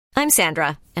I'm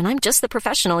Sandra, and I'm just the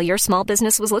professional your small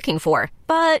business was looking for.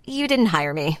 But you didn't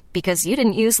hire me because you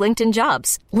didn't use LinkedIn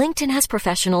Jobs. LinkedIn has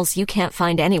professionals you can't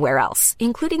find anywhere else,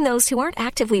 including those who aren't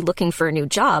actively looking for a new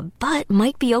job, but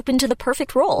might be open to the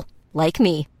perfect role, like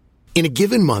me. In a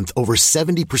given month, over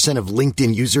 70% of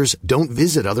LinkedIn users don't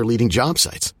visit other leading job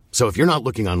sites. So if you're not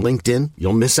looking on LinkedIn,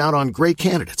 you'll miss out on great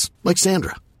candidates like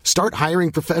Sandra. Start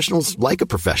hiring professionals like a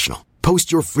professional.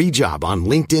 Post your free job on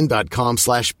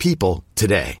linkedin.com/people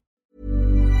today.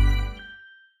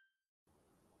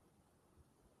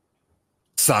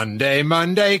 Sunday,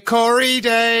 Monday, Corey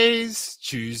days.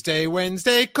 Tuesday,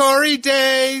 Wednesday, Corey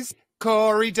days.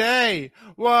 Corey Day.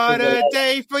 What a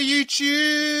day for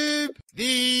YouTube.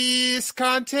 This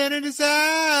content is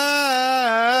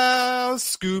ours.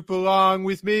 Scoop along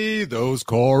with me those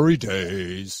Corey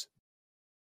days.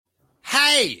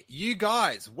 Hey, you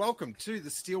guys, welcome to the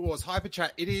Steele Wars Hyper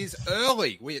Chat. It is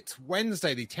early. It's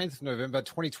Wednesday, the 10th of November,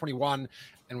 2021,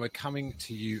 and we're coming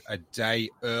to you a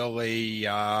day early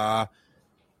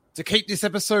to keep this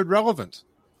episode relevant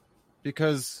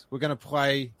because we're going to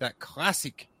play that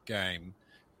classic game,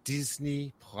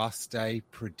 Disney Plus Day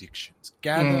Predictions.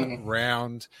 Gather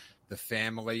round the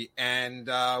family, and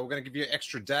we're going to give you an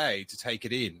extra day to take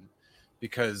it in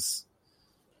because,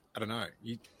 I don't know,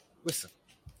 listen.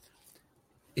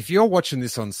 If you're watching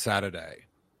this on Saturday,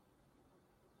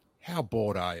 how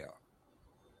bored are you?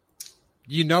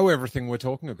 You know everything we're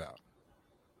talking about.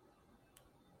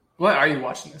 Why are you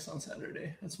watching this on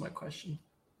Saturday? That's my question.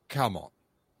 Come on.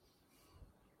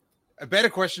 A better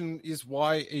question is,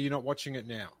 why are you not watching it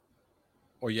now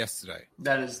or yesterday?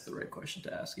 That is the right question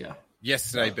to ask, yeah.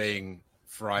 Yesterday being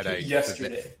Friday.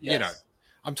 Yesterday, yes. You know,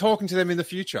 I'm talking to them in the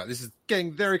future. This is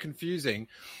getting very confusing.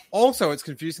 Also, it's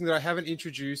confusing that I haven't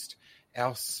introduced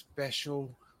our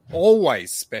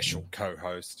always special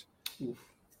co-host,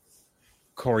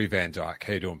 Corey Van Dyke.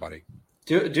 How you doing, buddy?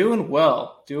 Doing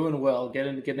well.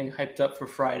 Getting hyped up for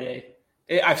Friday.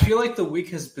 I feel like the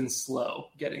week has been slow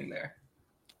getting there.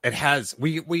 It has.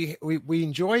 We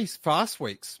enjoy fast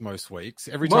weeks most weeks.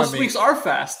 Most weeks are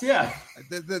fast, yeah.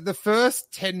 The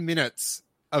first 10 minutes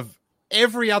of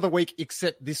every other week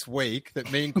except this week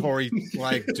that me and Corey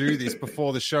do this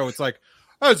before the show, it's like,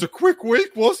 oh, it's a quick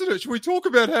week, wasn't it? Should we talk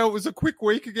about how it was a quick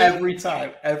week again? Every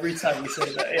time we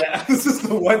say that, yeah. This is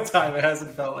the one time it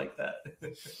hasn't felt like that.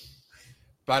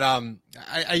 But are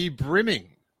you brimming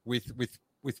with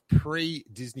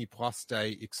pre-Disney Plus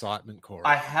Day excitement, Corey?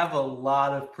 I have a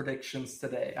lot of predictions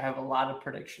today.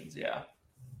 Yeah.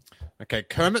 Okay,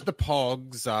 Kermit the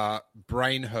Pog's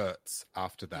brain hurts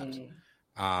after that.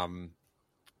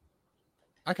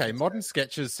 Okay, Modern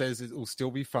Sketches says it will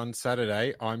still be fun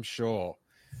Saturday, I'm sure.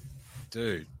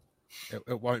 Dude,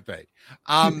 it won't be.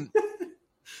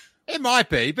 It might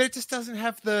be, but it just doesn't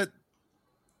have the...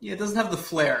 Yeah, it doesn't have the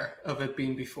flair of it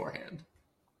being beforehand.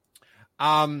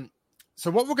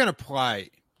 So what we're going to play,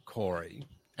 Corey,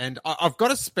 and I've got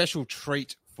a special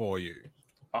treat for you.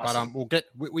 Awesome. But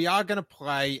we are going to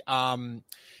play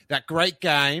that great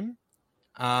game,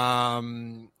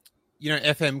 FMK?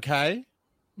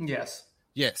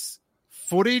 Yes.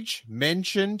 Footage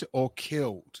mentioned or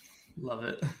killed. Love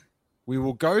it. We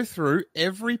will go through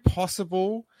every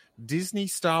possible Disney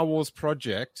Star Wars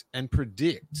project and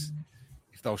predict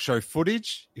if they'll show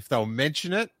footage, if they'll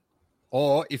mention it,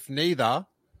 or if neither,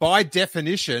 by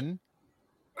definition,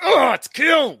 it's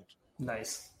killed.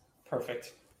 Nice.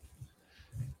 Perfect.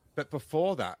 But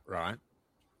before that, right,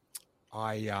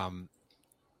 I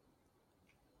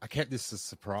kept this a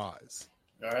surprise.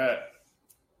 All right.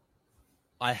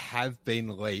 I have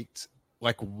been leaked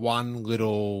one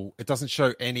little, it doesn't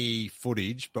show any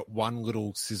footage, but one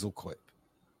little sizzle clip.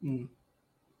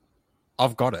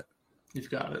 I've got it. You've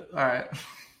got it. All right.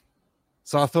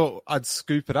 So I thought I'd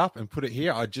scoop it up and put it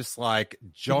here. I'd just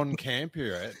John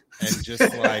Campure it and just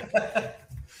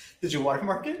Did you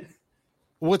watermark it?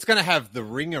 Well, it's going to have the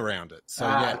ring around it. So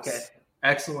yes. Okay.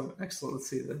 Excellent. Let's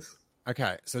see this.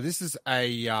 Okay. So this is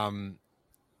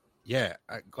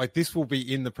this will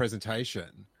be in the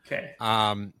presentation. Okay.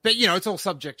 But it's all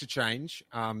subject to change.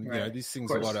 Right. These things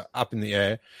are a lot up in the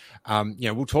air.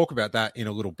 We'll talk about that in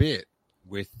a little bit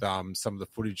with some of the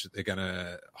footage that they're going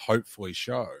to hopefully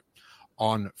show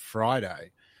on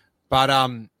Friday. But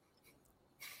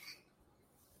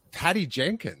Patty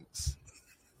Jenkins,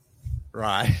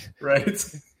 right,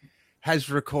 has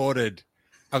recorded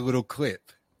a little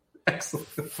clip. Excellent.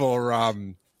 For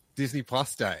Disney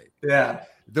Plus Day. Yeah.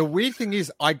 The weird thing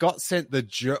is, I got sent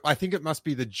I think it must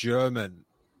be the German,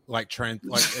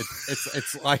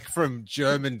 it's from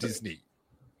German Disney.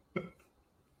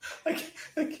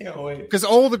 I can't wait. Because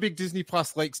all the big Disney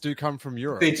Plus leaks do come from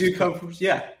Europe. They do come from,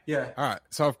 yeah. All right,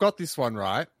 so I've got this one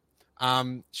right.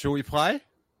 Shall we play?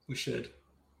 We should.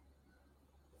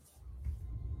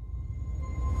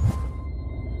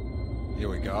 Here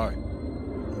we go.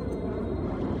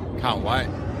 Can't wait.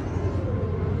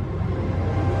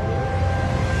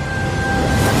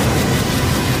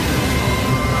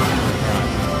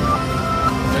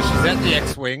 So she's at the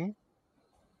X-Wing.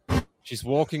 She's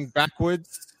walking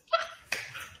backwards.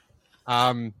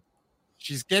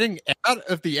 She's getting out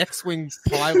of the X-Wing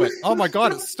pilot. Oh my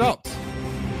God, it stopped.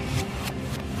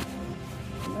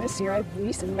 So she's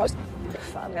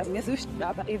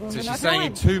saying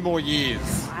in 2 more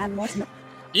years,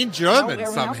 in German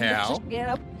somehow,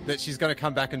 that she's going to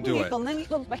come back and do it. I think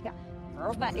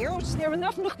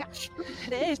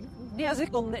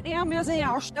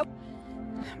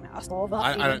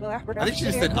she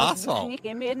just said asshole.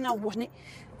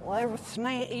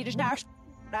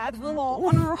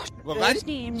 Well,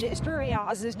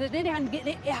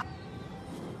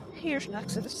 Here's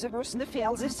next to the Sivers and the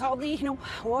Fields is all the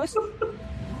was.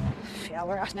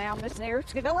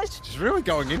 She's really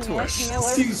going into it.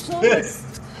 She's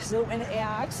pissed. So in the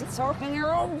eggs, it's sorting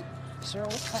your own. So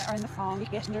in the farm, you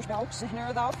get in their dogs in there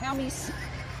without families.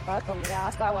 But the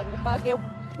last I wasn't the bug you.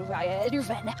 You're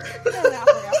vetting.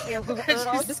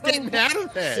 She's getting out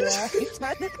of there.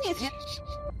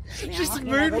 She's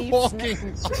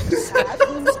moonwalking.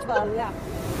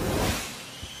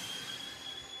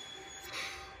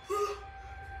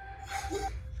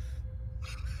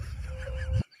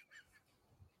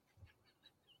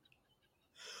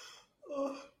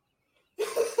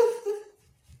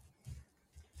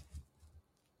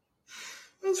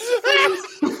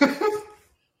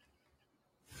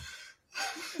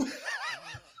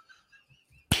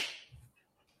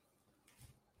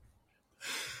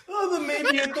 Oh, the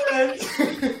maybe at the end.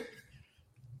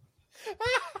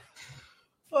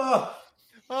 Oh,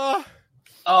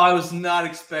 I was not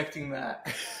expecting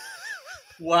that.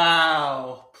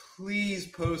 Wow. Please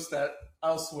post that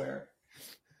elsewhere.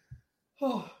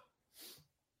 Oh.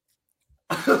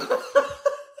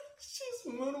 She's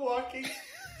moonwalking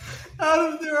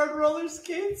out of there on roller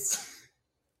skates.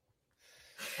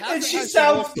 And she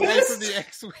sounds pissed. From the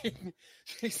X-Wing.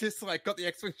 She's just like got the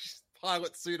X-Wing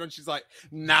pilot suit on. She's like,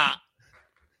 nah.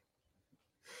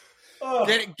 Oh.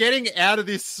 Getting out of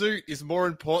this suit is more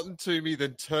important to me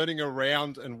than turning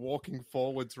around and walking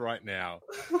forwards right now.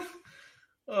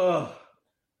 Oh,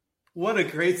 what a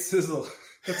great sizzle!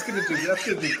 That's gonna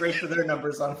be great for their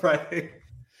numbers on Friday.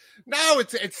 No,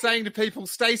 it's saying to people,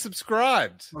 stay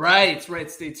subscribed. Right.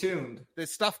 Stay tuned.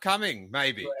 There's stuff coming,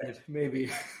 maybe. Right,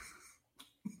 maybe.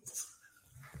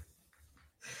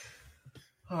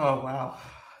 Oh wow.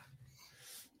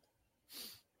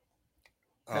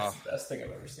 That's the best thing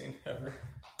I've ever seen, ever.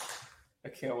 I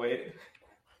can't wait.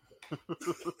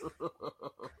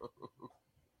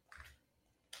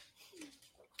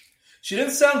 She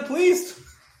didn't sound pleased.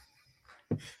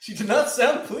 She did not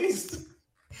sound pleased.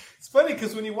 It's funny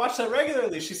because when you watch that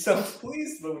regularly, she sounds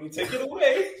pleased, but when you take it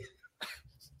away,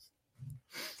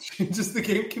 she changes the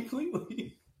game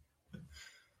completely.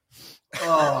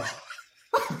 Oh.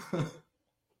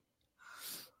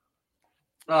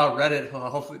 Oh, Reddit. Well,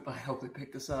 hopefully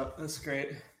pick this up. That's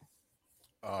great.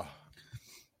 Oh.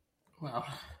 Wow.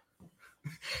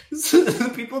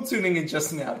 The people tuning in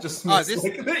just now just missed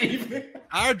the evening.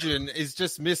 Arjun is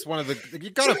just missed one of the. You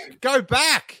gotta go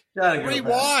back.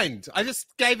 Rewind. I just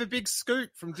gave a big scoop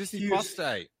from Disney Plus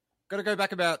Day. Got to go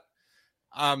back about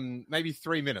maybe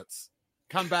 3 minutes.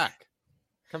 Come back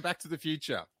to the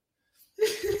future.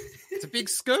 It's a big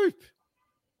scoop.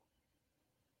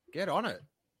 Get on it.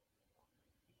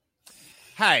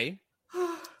 Hey,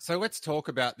 so let's talk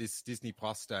about this Disney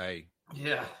Plus Day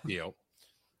deal.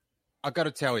 I've got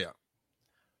to tell you,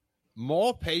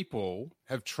 more people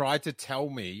have tried to tell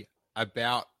me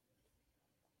about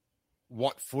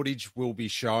what footage will be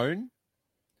shown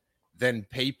than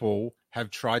people have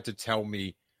tried to tell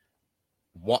me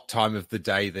what time of the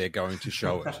day they're going to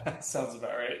show it. Sounds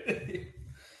about right.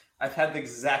 I've had the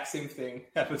exact same thing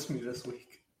happen to me this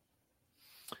week.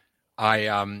 I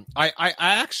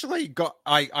actually got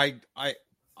I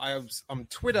was on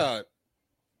Twitter,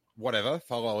 whatever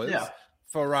followers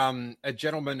for a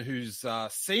gentleman who's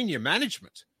senior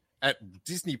management at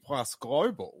Disney Plus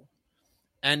Global,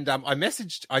 and I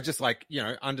messaged. I just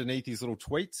underneath his little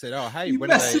tweet said, "Oh hey,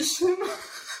 when are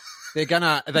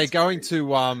they going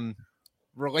to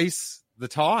release the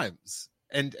times?"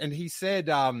 And he said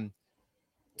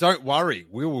don't worry,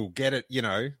 we will get it.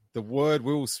 We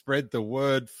will spread the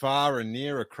word far and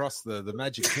near across the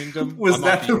Magic Kingdom. Was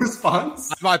that the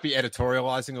response? I might be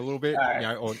editorializing a little bit,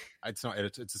 right. or it's not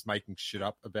it's just making shit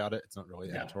up about it. It's not really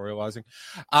editorializing.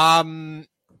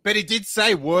 But he did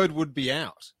say word would be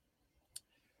out.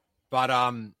 But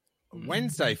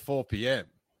Wednesday, 4 p.m.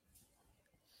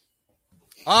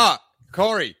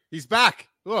 Corey, he's back.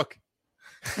 Look.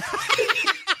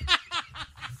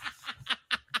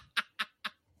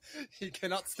 He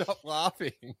cannot stop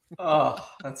laughing. Oh,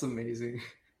 that's amazing.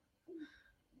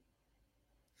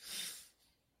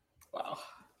 Wow.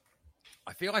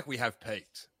 I feel like we have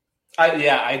peaked.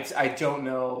 I don't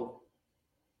know.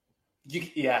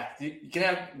 We're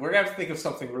gonna have to think of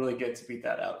something really good to beat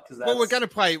that out, because we're gonna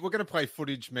play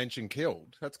footage mentioned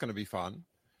killed. That's gonna be fun.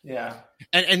 Yeah.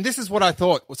 And this is what I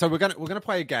thought. So we're gonna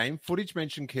play a game, footage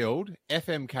mentioned killed,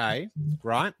 FMK,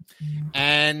 right?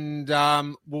 And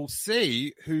we'll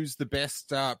see who's the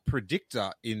best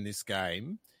predictor in this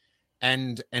game.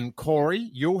 And Corey,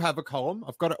 you'll have a column.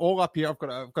 I've got it all up here.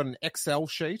 I've got an Excel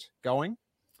sheet going.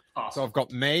 Awesome. So I've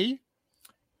got me,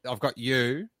 I've got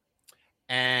you,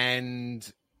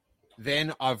 and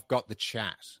then I've got the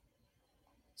chat.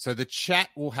 So the chat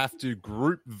will have to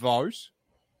group vote.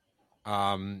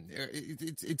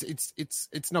 It's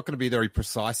not going to be a very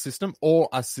precise system or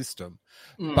a system,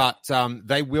 but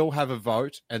they will have a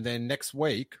vote, and then next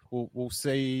week we'll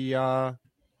see who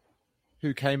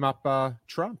came up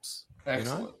trumps.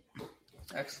 Excellent.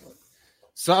 Excellent.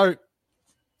 So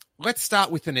let's start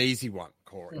with an easy one,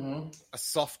 Corey. Mm-hmm. A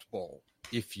softball,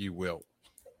 if you will.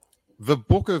 The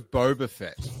Book of Boba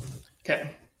Fett.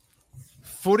 Okay.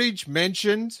 Footage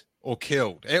mentioned or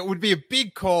killed? It would be a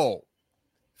big call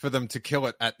for them to kill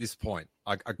it at this point.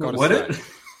 I got to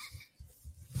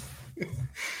say.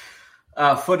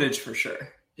 Footage for sure.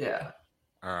 Yeah.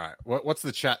 All right. What's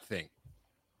the chat thing?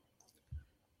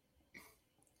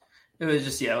 It was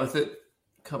just, with it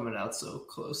coming out so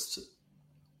close to,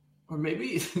 or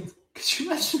maybe, could you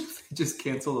imagine if they just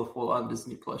cancel the full-on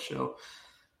Disney Plus show?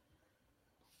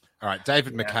 All right.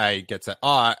 David McKay gets it.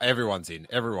 Oh, everyone's in.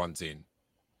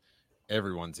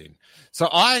 So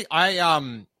I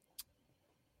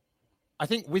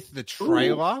think with the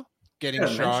trailer getting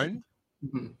shown.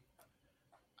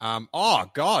 Oh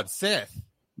God, Seth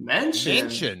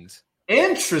mentioned.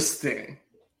 Interesting.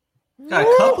 Got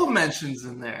a couple mentions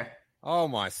in there. Oh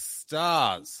my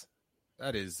stars!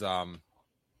 That is whoa.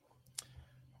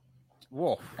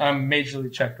 I'm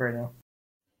majorly checked right now.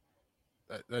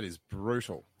 That is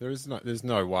brutal. There's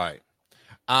no way.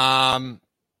 As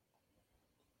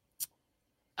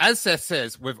Seth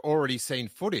says, we've already seen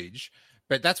footage.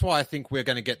 But that's why I think we're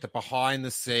going to get the behind the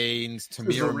scenes.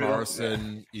 Tamira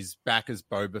Morrison is back as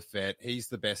Boba Fett. He's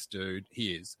the best dude.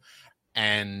 He is.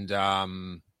 And,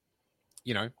 that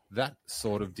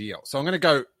sort of deal. So I'm going to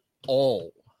go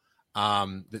all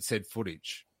that said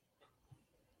footage.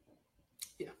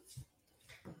 Yeah.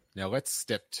 Now let's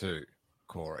step 2,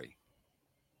 Corey.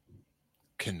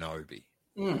 Kenobi.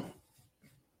 Yeah,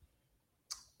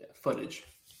 footage.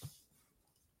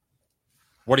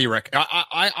 What do you reckon?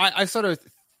 I sort of,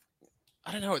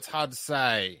 I don't know. It's hard to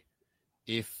say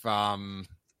if I'm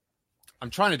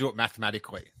trying to do it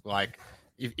mathematically. Like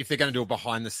if they're going to do a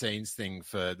behind the scenes thing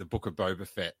for the Book of Boba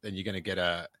Fett, then you're going to get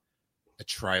a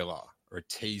trailer or a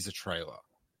teaser trailer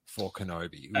for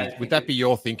Kenobi. Would that be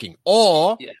your thinking?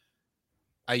 Or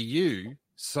are you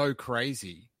so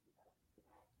crazy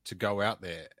to go out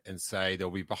there and say there'll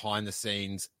be behind the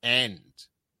scenes and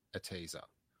a teaser?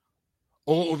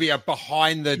 Or it will be a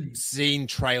behind-the-scene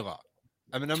trailer.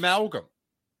 An amalgam.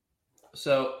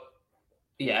 So,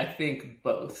 I think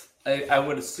both. I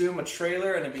would assume a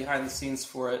trailer and a behind-the-scenes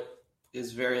for it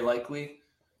is very likely.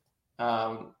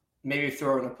 Maybe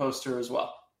throw in a poster as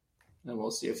well. And we'll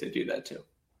see if they do that too.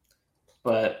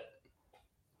 But,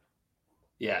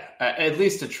 at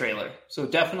least a trailer. So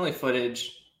definitely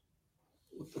footage.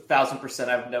 1,000%,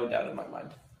 I have no doubt in my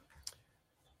mind.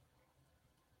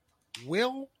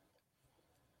 Will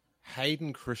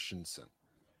Hayden Christensen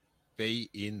be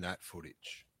in that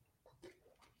footage?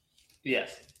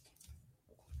 Yes.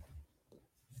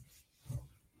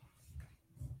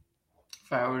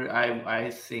 If I were, I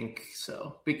think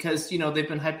so, because they've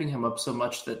been hyping him up so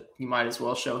much that you might as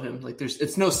well show him. Like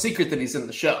it's no secret that he's in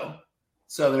the show,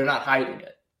 so they're not hiding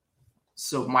it.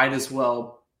 So might as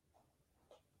well,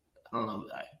 I don't know,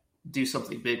 do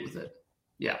something big with it.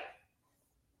 Yeah.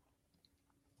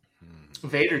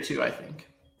 Vader too, I think.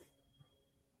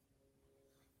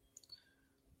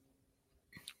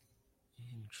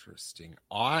 Interesting.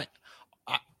 I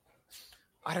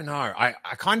don't know. I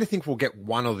kind of think we'll get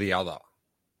one or the other.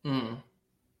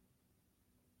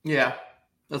 Yeah,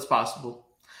 that's possible.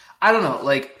 I don't know.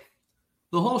 Like,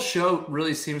 the whole show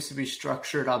really seems to be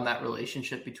structured on that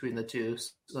relationship between the two,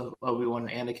 so Obi-Wan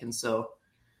and Anakin. So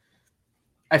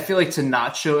I feel like to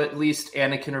not show at least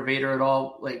Anakin or Vader at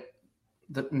all, like,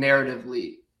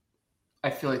 narratively, I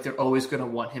feel like they're always going to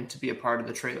want him to be a part of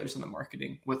the trailers and the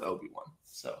marketing with Obi-Wan.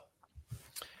 So,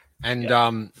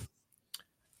 and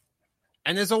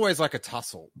there's always like a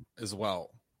tussle as well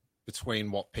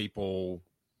between what people,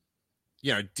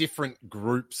 different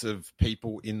groups of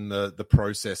people in the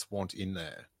process want in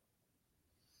there.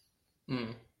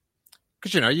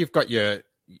 Because, you've got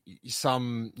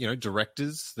some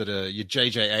directors that are your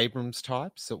J.J. Abrams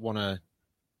types that want to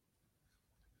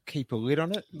keep a lid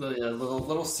on it. The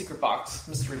little secret box,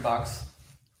 mystery box.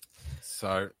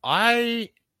 So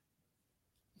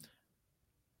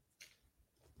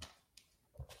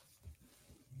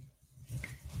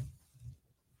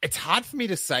it's hard for me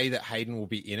to say that Hayden will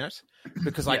be in it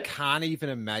because I can't even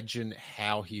imagine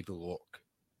how he'd look.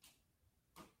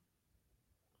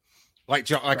 Like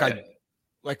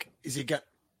is he going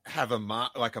to have a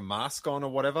mask on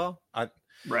or whatever?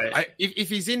 If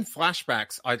he's in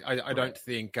flashbacks, I don't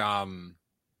think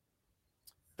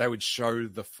they would show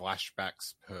the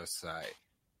flashbacks per se.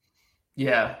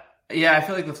 Yeah. Yeah, I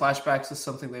feel like the flashbacks is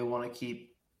something they want to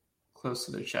keep close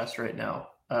to their chest right now,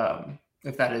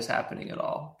 if that is happening at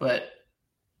all. But,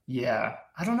 yeah,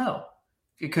 I don't know.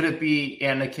 Could it be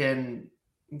Anakin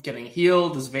getting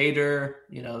healed as Vader?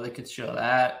 They could show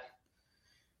that.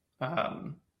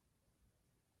 I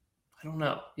don't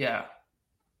know. Yeah.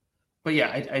 But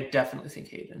yeah, I definitely think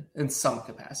Hayden in some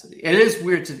capacity. It is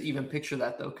weird to even picture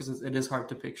that though, because it is hard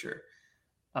to picture.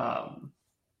 But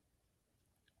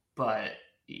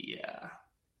yeah.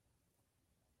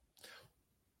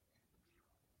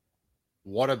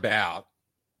 What about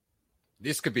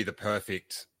this? Could be the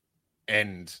perfect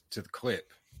end to the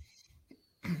clip.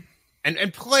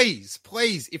 And please,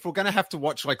 if we're going to have to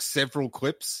watch like several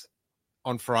clips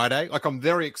on Friday, like I'm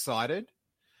very excited,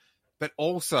 but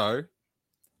also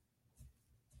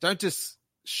don't just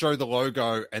show the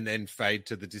logo and then fade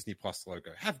to the Disney Plus logo.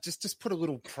 Have just put a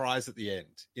little prize at the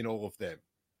end in all of them.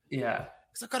 Yeah.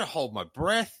 Because I've got to hold my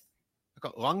breath. I've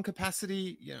got lung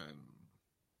capacity, a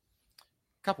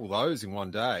couple of those in one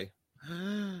day.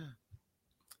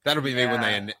 That'll be me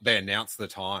when they announce the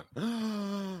time.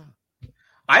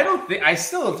 I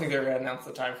still don't think they're going to announce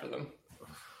the time for them.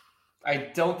 I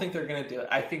don't think they're going to do it.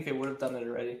 I think they would have done it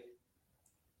already.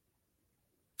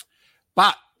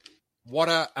 But what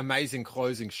an amazing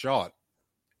closing shot.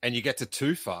 And you get to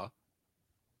Tufa.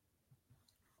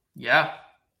 Yeah.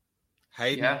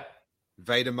 Hayden, yeah.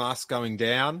 Vader mask going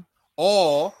down.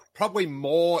 Or probably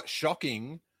more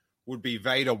shocking would be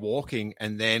Vader walking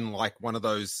and then like one of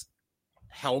those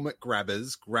helmet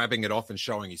grabbers grabbing it off and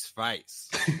showing his face.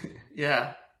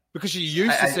 Yeah. Because you're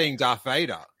used to seeing Darth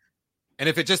Vader. And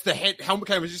if it just the helmet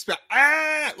came, it was just about,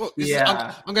 look,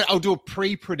 I'll do a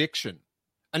pre-prediction.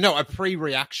 A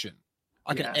pre-reaction.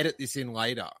 I can edit this in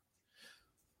later.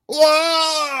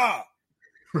 Whoa!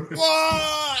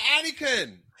 Whoa!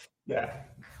 Anakin! Yeah.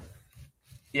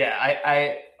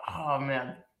 Yeah, oh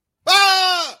man.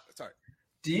 Sorry.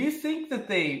 Do you think that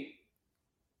there's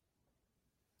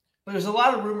a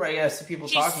lot of rumor, I guess, of people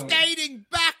talking. She's skating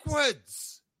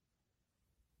backwards!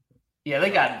 Yeah,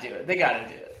 they got to do it. They got to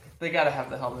do it. They got to have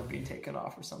the helmet being taken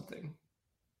off or something.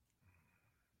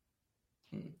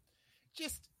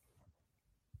 Just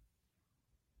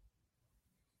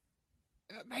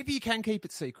maybe you can keep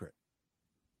it secret.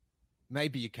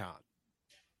 Maybe you can't.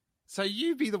 So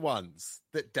you be the ones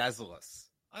that dazzle us.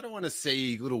 I don't want to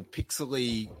see little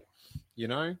pixely,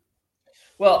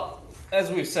 Well, as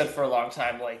we've said for a long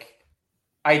time, like,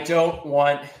 I don't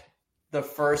want the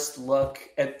first look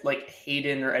at like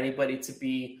Hayden or anybody to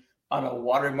be on a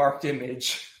watermarked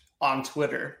image on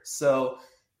Twitter. So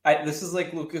this is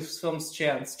like Lucasfilm's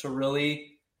chance to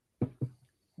really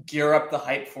gear up the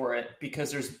hype for it,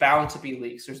 because there's bound to be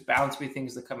leaks. There's bound to be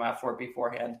things that come out for it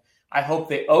beforehand. I hope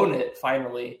they own it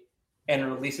finally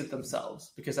and release it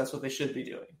themselves, because that's what they should be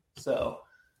doing. So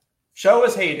show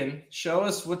us Hayden, show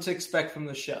us what to expect from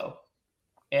the show,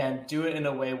 and do it in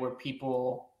a way where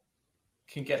people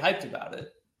can get hyped about it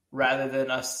rather than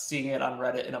us seeing it on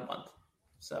Reddit in a month.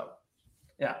 So,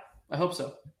 yeah, I hope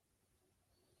so.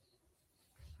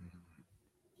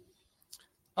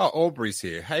 Oh, Aubrey's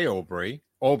here. Hey, Aubrey.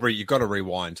 Aubrey, you got to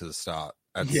rewind to the start.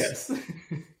 Yes.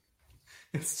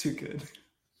 It's too good.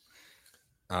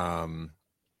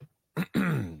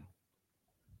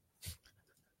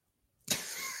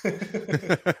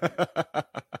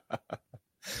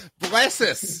 Bless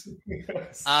us,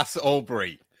 us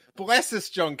Aubrey. Bless us,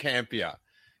 John Campier.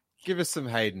 Give us some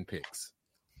Hayden picks.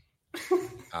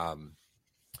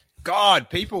 God,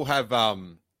 people have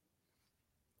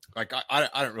like I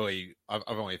don't really. I've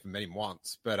only ever met him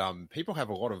once, but people have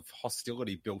a lot of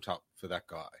hostility built up for that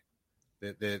guy.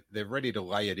 They're ready to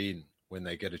lay it in when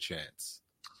they get a chance.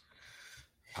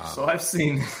 So I've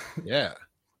seen. Yeah.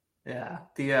 Yeah.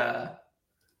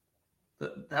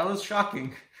 That was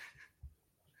shocking.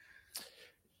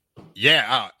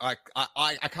 Yeah. I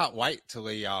can't wait till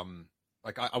he I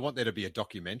want there to be a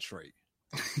documentary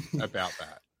about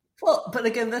that. Well, but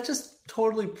again, that just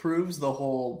totally proves the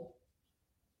whole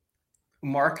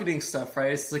marketing stuff,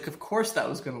 right? It's like, of course, that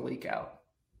was going to leak out.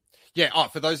 Yeah.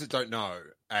 For those that don't know,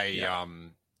 a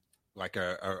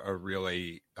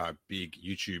really big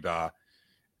YouTuber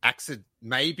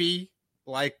maybe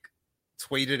like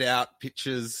tweeted out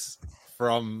pictures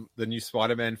from the new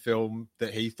Spider-Man film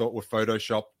that he thought were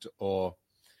photoshopped, or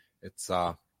it's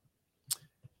that.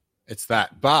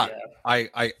 But yeah.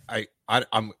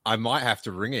 I might have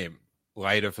to ring him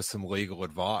later for some legal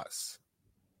advice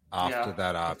after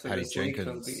that Patty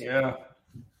Jenkins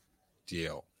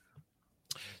deal.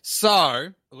 So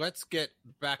let's get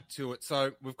back to it.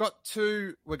 So we've got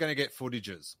two. We're going to get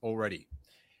footages already.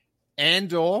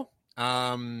 Andor,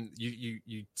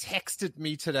 you texted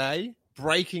me today.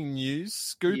 Breaking news,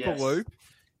 scoop a loop.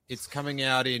 It's coming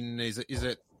out in is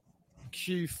it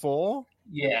Q4?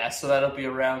 Yeah, so that'll be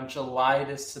around July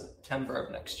to September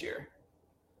of next year.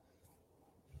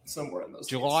 Somewhere in those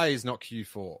July days. Is not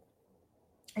Q4.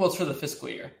 Well, it's for the fiscal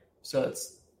year. So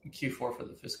it's Q4 for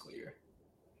the fiscal year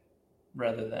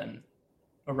rather than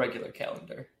a regular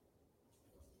calendar.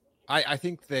 I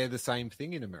think they're the same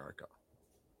thing in America.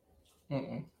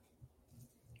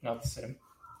 Not the same.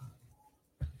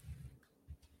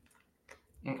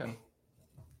 Okay.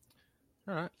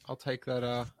 All right. I'll take that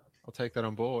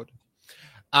on board.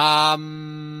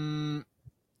 Andor.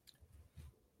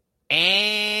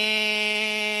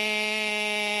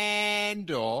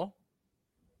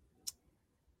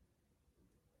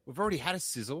 We've already had a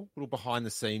sizzle, little behind the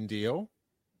scene deal.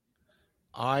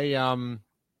 I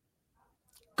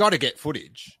got to get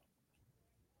footage.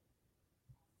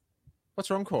 What's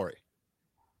wrong, Corey?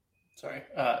 Sorry.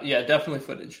 Yeah, definitely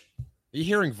footage. Are you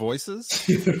hearing voices?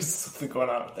 There's something going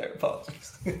on up there.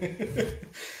 Apologies.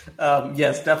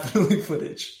 Yes, definitely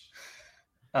footage.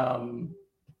 All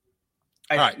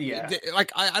right. Yeah.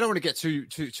 I don't want to get too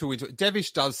into it.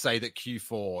 Devish does say that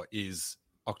Q4 is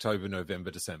October,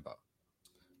 November, December.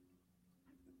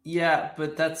 Yeah,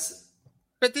 but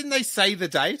But didn't they say the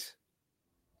date?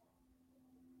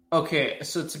 Okay,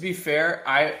 so to be fair,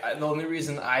 I the only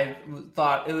reason I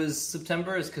thought it was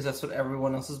September is because that's what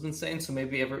everyone else has been saying. So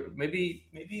maybe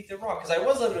they're wrong, because I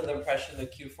was under the impression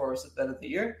that Q4 was at the end of the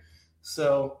year.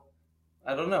 So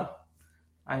I don't know.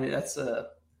 That's a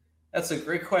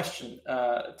great question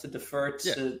to defer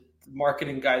to the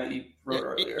marketing guy that you wrote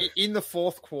earlier. In the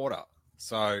fourth quarter,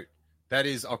 so that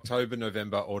is October,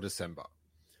 November, or December.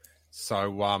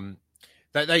 So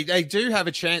they do have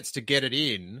a chance to get it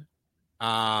in.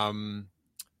 And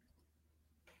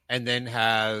then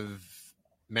have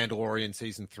Mandalorian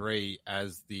season 3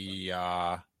 as the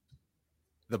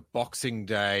Boxing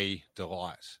Day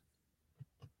delight.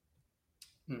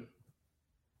 Could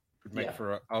make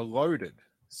for a loaded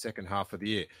second half of the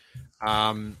year.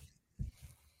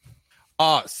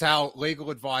 Sal, legal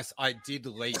advice. I did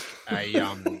leak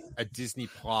a Disney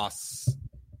Plus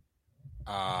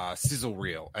sizzle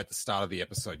reel at the start of the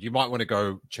episode. You might want to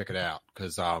go check it out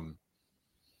because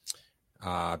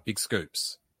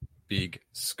big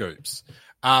scoops.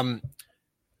 I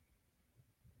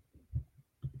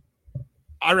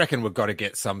reckon we've got to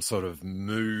get some sort of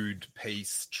mood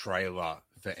piece trailer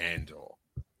for Andor.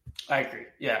 I agree.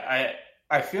 Yeah,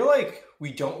 I feel like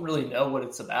we don't really know what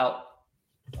it's about,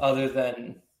 other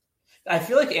than I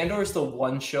feel like Andor is the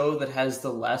one show that has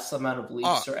the less amount of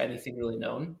leaks or anything really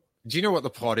known. Do you know what the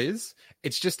plot is?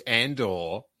 It's just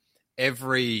Andor.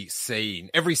 Every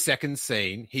second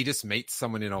scene, he just meets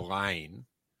someone in a lane,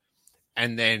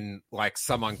 and then like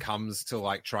someone comes to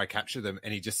like try capture them,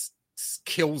 and he just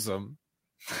kills them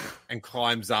and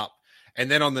climbs up.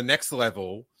 And then on the next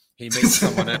level, he meets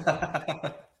someone else.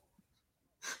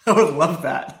 I would love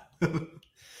that.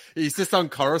 He's just on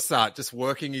Coruscant, just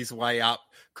working his way up,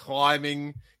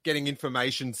 climbing, getting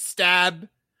information, stab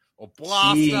or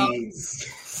blaster,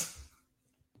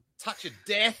 touch of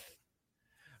death.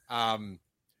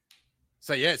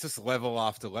 So yeah, it's just level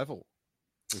after level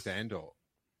with Andor.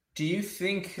 Do you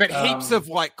think? But heaps of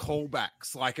like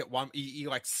callbacks. Like at one, he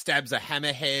like stabs a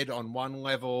hammerhead on one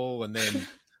level, and then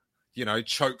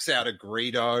chokes out a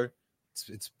Greedo.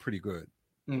 It's pretty good.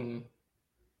 Mm.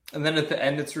 And then at the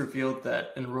end, it's revealed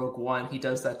that in Rogue One, he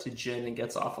does that to Jyn and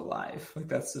gets off alive. Like,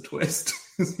 that's the twist.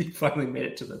 He finally made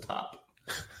it to the top.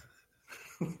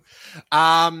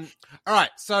 All right.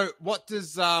 So what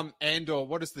does Andor,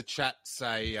 what does the chat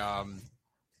say? You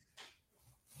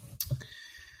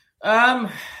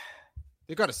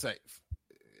got to say,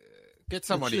 get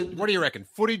someone in. What do you reckon?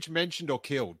 Footage mentioned or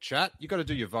killed? Chat, you got to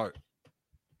do your vote.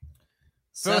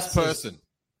 First person.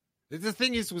 The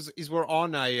thing is we're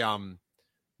on a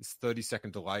this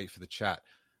 30-second delay for the chat.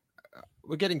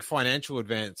 We're getting financial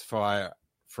advance from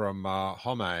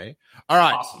Home. All right,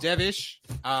 awesome. Devish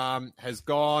has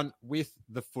gone with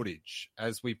the footage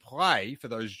as we play, for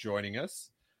those joining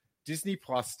us, Disney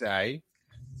Plus Day,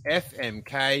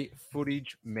 FMK,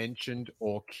 footage mentioned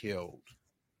or killed.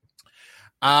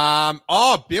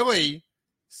 Billy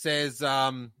says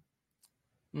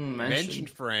mentioned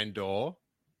for Andor.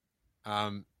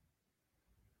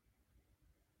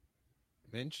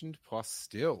 Mentioned plus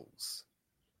stills.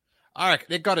 All right,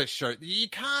 they've got to show. You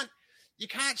can't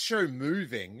show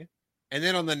moving and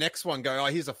then on the next one go, oh,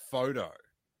 here's a photo.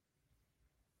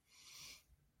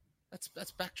 That's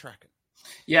backtracking.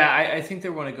 Yeah, I think they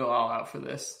want to go all out for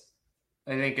this.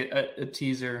 I think a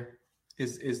teaser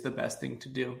is the best thing to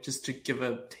do, just to give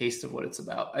a taste of what it's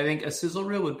about. I think a sizzle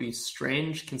reel would be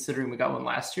strange considering we got one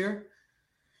last year.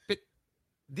 But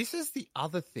this is the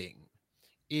other thing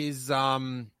is,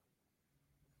 wasn't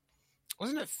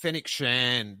it Fennec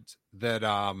Shand that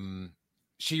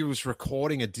she was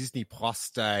recording a Disney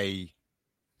Plus Day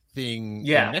thing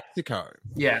in Mexico?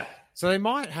 Yeah. So they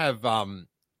might have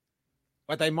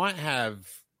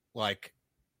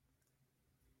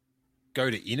go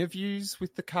to interviews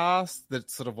with the cast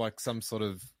that's sort of like some sort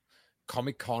of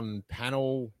Comic-Con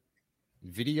panel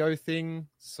video thing.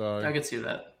 So I could see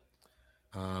that.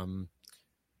 But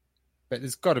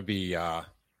there's got to be I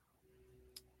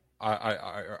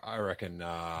reckon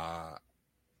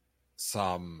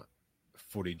some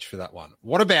footage for that one.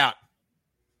 What about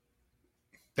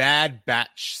Bad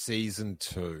Batch Season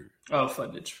 2? Oh,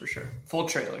 footage for sure. Full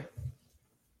trailer.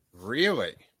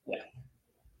 Really? Yeah.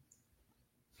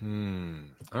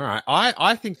 All right.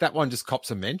 I think that one just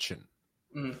cops a mention.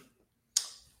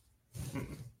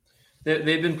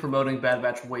 They've been promoting Bad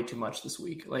Batch way too much this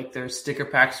week. Like, there's sticker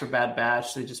packs for Bad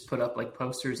Batch. They just put up like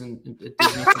posters in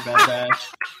Disney for Bad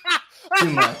Batch.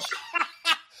 Too much.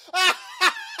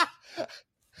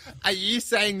 Are you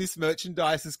saying this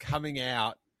merchandise is coming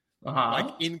out like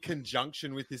in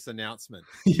conjunction with this announcement?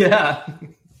 Yeah.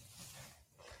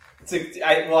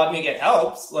 It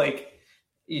helps. Like,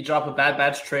 you drop a Bad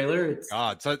Batch trailer.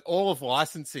 God, so all of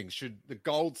licensing the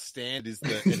gold stand is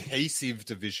the adhesive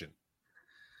division.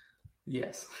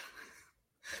 Yes.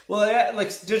 Well,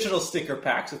 like digital sticker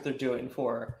packs that they're doing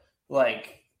for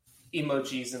like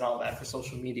emojis and all that for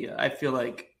social media. I feel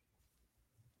like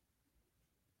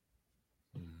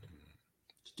to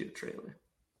do a trailer.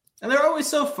 And they're always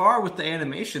so far with the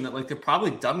animation that like they're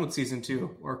probably done with season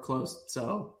 2 or close.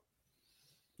 So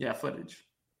yeah, footage.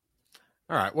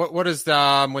 All right. What is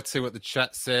let's see what the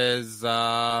chat says.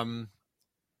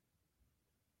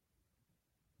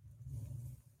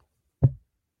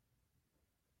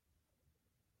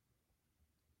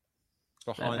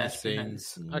 Behind the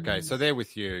scenes. Okay, so they're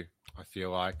with you, I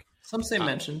feel like. Some say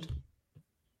mentioned.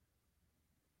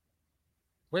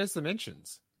 Where's the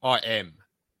mentions? Oh, M.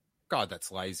 God,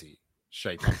 that's lazy.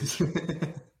 Shape up.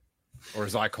 Or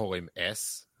as I call him,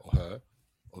 S, or her,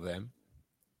 or them.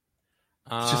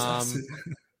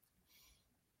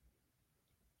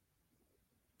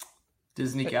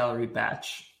 Disney Gallery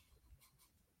Batch.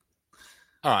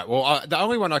 All right. Well, the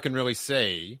only one I can really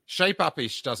see, Shape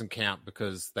Up-ish doesn't count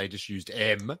because they just used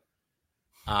M.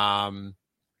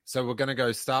 So we're going to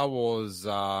go Star Wars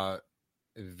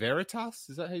Veritas.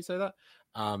 Is that how you say that?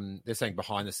 They're saying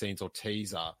behind the scenes or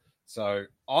teaser. So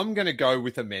I'm going to go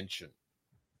with a mention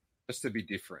just to be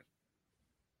different.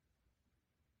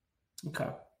 Okay.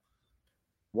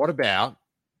 What about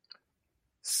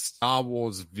Star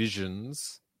Wars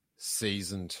Visions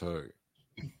Season 2?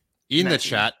 In the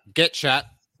chat, get chat.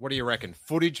 What do you reckon?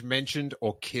 Footage mentioned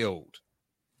or killed?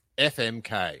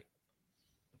 FMK.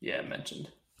 Yeah, mentioned.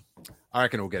 I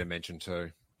reckon we'll get a mention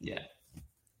too. Yeah.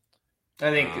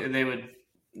 I think they would.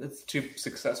 It's too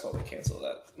successful to cancel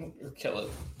that or kill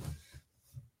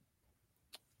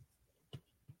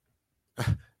it.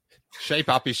 Shape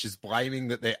Up-ish is blaming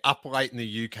that they're up late in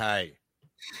the UK.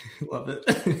 Love it.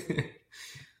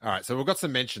 All right, so we've got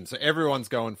some mentions. So everyone's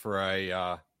going for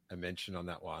a mention on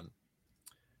that one.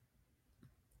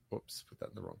 Whoops, put that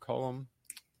in the wrong column.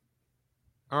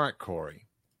 All right, Corey.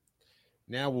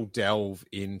 Now we'll delve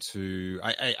into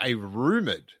a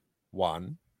rumored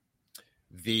one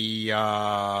the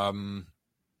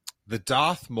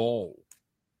Darth Maul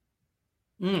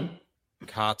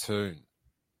cartoon.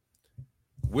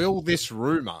 Will this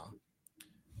rumor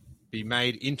be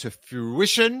made into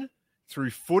fruition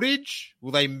through footage?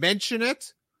 Will they mention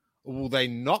it, or will they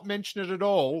not mention it at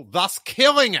all, thus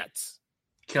killing it?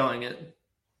 Killing it.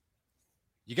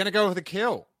 You're going to go with a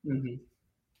kill? Mm-hmm.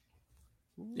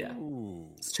 Yeah.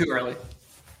 Ooh. It's too early.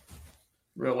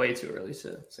 Way too early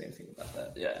to say anything about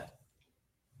that. Yeah.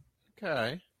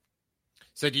 Okay.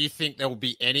 So do you think there will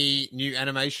be any new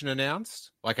animation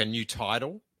announced? Like a new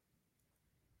title?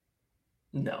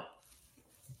 No.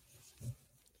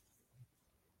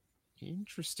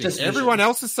 Interesting. Just everyone vision.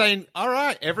 else is saying, all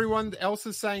right. Everyone else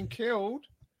is saying killed.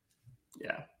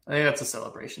 Yeah. I think that's a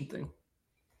celebration thing.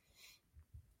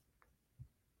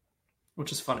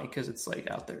 Which is funny because it's like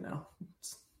out there now.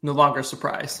 It's no longer a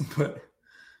surprise, but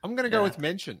I'm going to go with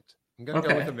mentioned. I'm going to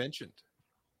go with the mentioned.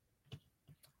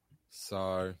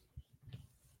 So,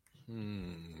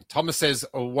 Thomas says it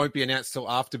won't be announced till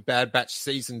after Bad Batch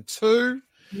season 2.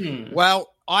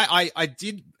 Well, I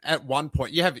did at one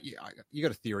point. You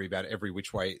got a theory about every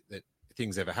which way that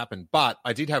things ever happen, but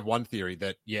I did have one theory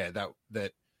that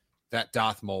that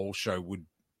Darth Maul show would,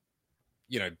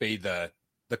 be the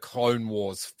Clone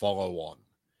Wars follow on,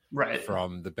 right,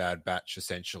 from the Bad Batch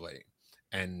essentially,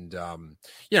 and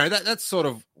that's sort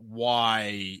of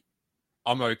why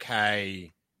I'm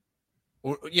okay.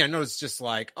 Or not as just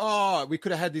like, oh, we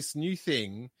could have had this new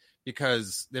thing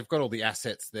because they've got all the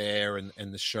assets there and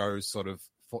the show's sort of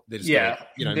they're just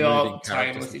they all tie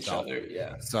in with each other.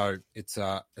 Yeah, so it's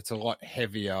a lot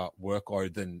heavier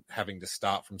workload than having to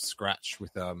start from scratch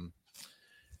with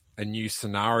a new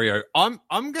scenario. I'm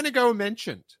going to go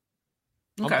mentioned.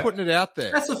 Okay. I'm putting it out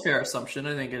there. That's a fair assumption.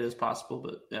 I think it is possible,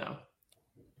 but yeah.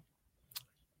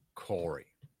 Corey.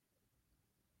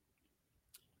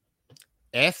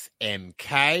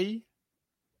 FMK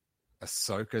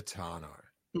Ahsoka Tano.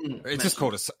 It's just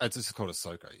called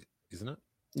Ahsoka, isn't it?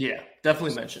 Yeah,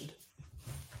 definitely mentioned.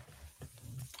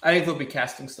 I think they'll be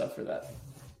casting stuff for that.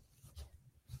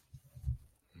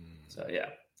 So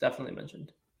yeah, definitely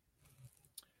mentioned.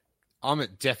 I'm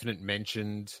at definite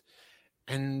mentioned,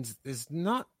 and there's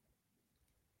not.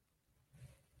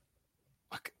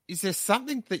 Like, is there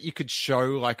something that you could show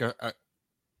like a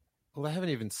well, they haven't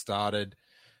even started.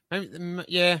 Maybe,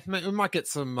 we might get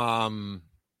some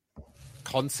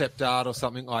concept art or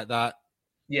something like that.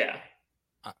 Yeah.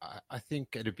 I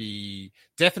think it'd be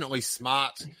definitely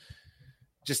smart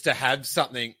just to have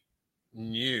something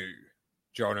new. Do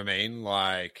you know what I mean?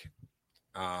 Like,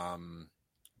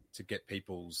 to get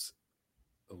people's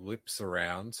lips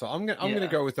around. So I'm going to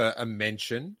go with a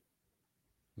mention.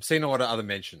 I'm seeing a lot of other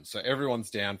mentions, so everyone's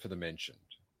down for the mentioned.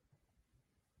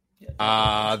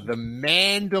 The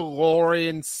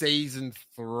Mandalorian season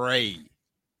 3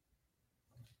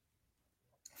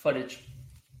 footage.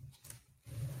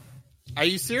 Are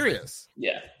you serious?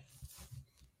 Yeah.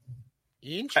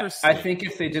 Interesting. I think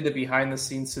if they did the behind the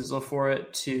scenes sizzle for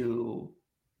it to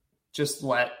just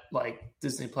let like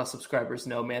Disney Plus subscribers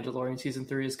know Mandalorian season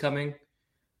 3 is coming,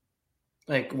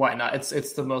 like why not?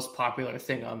 It's the most popular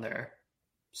thing on their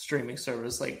streaming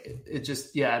service. Like it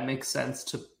just it makes sense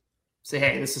to say,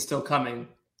 hey, this is still coming.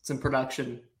 It's in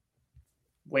production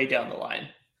way down the line.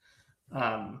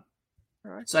 All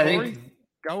right, so Corey, I think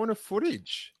going to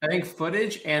footage. I think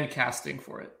footage and casting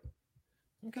for it.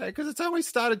 Okay, because it's only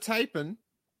started taping.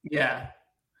 Yeah.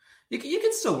 You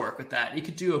can still work with that. You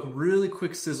could do a really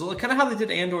quick sizzle. Like kind of how they did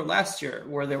Andor last year,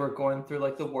 where they were going through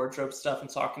like the wardrobe stuff and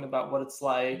talking about what it's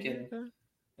like. And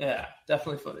yeah,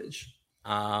 definitely footage.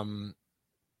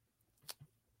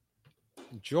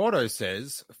 Jordo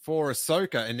says, for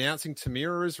Ahsoka, announcing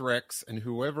Tamira as Rex and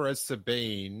whoever as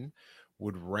Sabine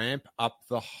would ramp up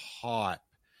the hype.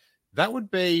 That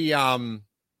would be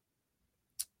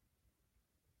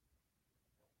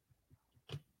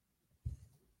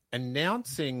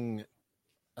announcing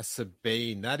a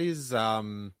Sabine. That is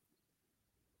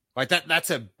like that's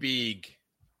a big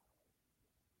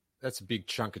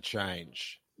chunk of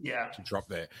change. Yeah. To drop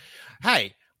there.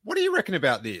 Hey, what do you reckon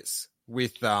about this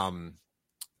with the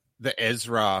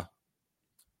Ezra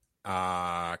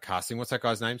casting? What's that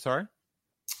guy's name? Sorry?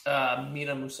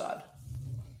 Mina Musad.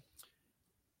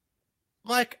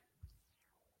 Like,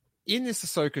 in this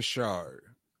Ahsoka show,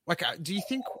 like, do you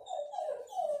think...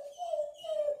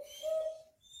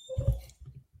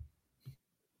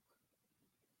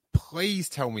 Please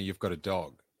tell me you've got a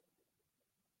dog.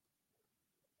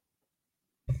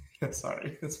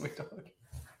 Sorry, that's my dog.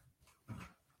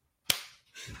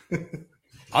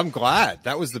 I'm glad.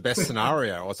 That was the best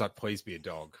scenario. I was like, please be a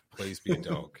dog. Please be a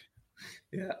dog.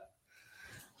 Yeah.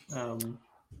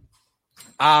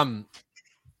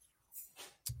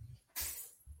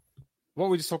 What were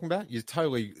we just talking about? You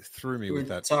totally threw me with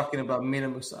that. Talking about Mina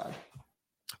Musad.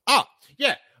 Oh,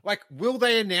 yeah. Like, will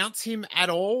they announce him at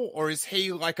all? Or is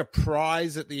he like a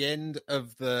prize at the end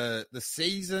of the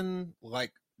season?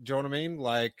 Like, do you know what I mean?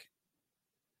 Like,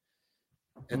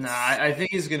 Nah, I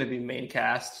think he's going to be main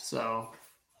cast. So,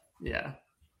 yeah.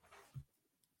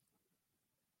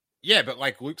 Yeah, but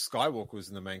like Luke Skywalker was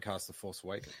in the main cast of Force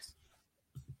Awakens.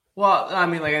 Well, I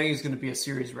mean, like, I think he's going to be a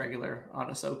series regular on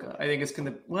Ahsoka. I think it's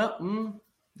going to,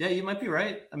 yeah, you might be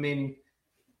right. I mean,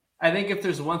 I think if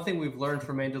there's one thing we've learned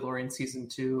from Mandalorian Season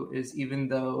 2 is even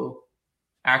though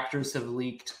actors have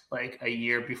leaked like a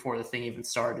year before the thing even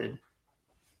started,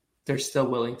 they're still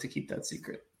willing to keep that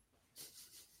secret.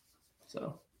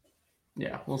 So,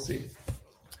 yeah, we'll see.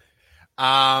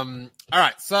 All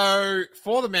right. So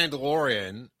for the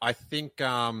Mandalorian, I think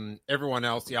everyone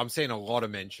else, I'm seeing a lot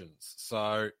of mentions.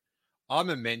 So I'm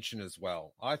a mention as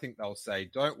well. I think they'll say,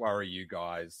 don't worry, you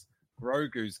guys.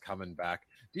 Grogu's coming back.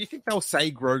 Do you think they'll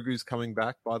say Grogu's coming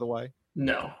back, by the way?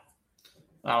 No.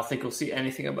 I don't think we'll see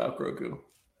anything about Grogu.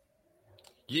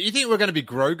 You think we're going to be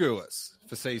Grogu-less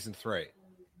for Season 3?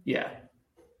 Yeah.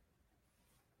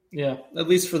 Yeah, at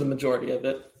least for the majority of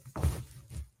it.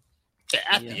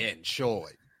 At the end,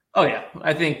 surely. Oh, yeah.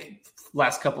 I think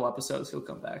last couple episodes he'll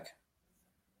come back.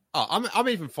 Oh, I'm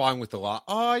even fine with the last.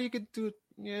 Oh, you could do it.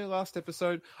 Yeah, last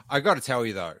episode. I got to tell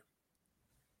you, though.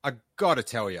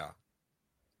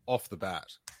 Off the bat.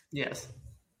 Yes.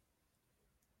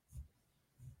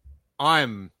 I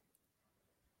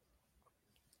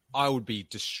would be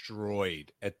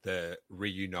destroyed at the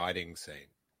reuniting scene.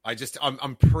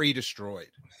 I'm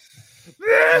pre-destroyed.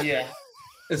 Yeah.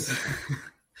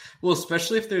 Well,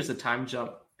 especially if there's a time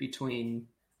jump between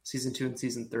Season 2 and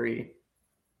Season 3.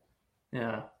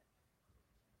 Yeah.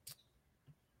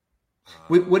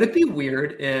 Would it be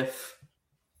weird if,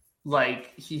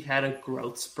 like, he had a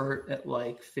growth spurt at,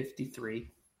 like, 53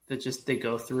 that just they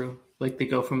go through? Like, they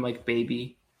go from, like,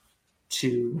 baby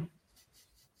to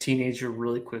teenager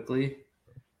really quickly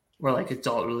or, like,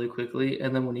 adult really quickly.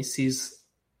 And then when he sees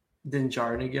Din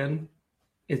Djarin again,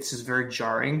 it's just very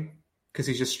jarring because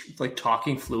he's just, like,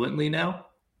 talking fluently now.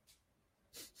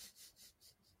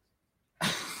 I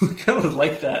kind of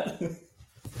like that.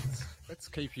 Let's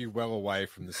keep you well away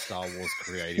from the Star Wars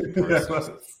creative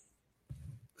process.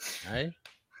 Hey?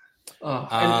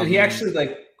 And he actually,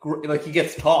 like he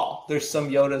gets tall. There's some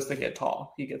Yodas that get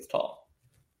tall. He gets tall.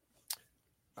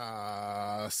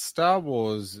 Star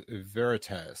Wars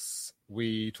Veritas.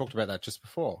 We talked about that just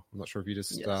before. I'm not sure if you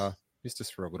just missed us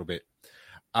for a little bit.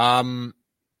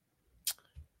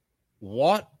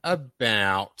 What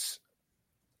about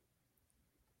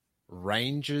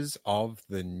Rangers of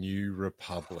the New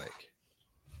Republic?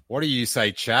 What do you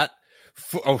say, chat?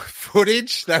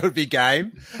 Footage? That would be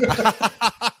game.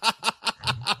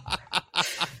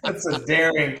 That's a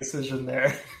daring decision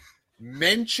there.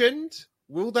 Mentioned?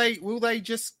 Will they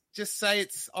just say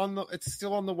it's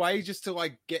still on the way just to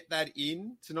like get that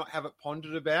in to not have it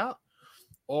pondered about?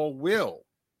 Or will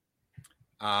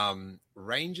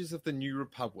Rangers of the New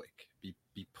Republic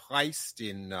be placed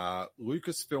in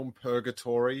Lucasfilm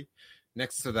purgatory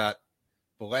next to that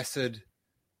blessed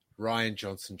Rian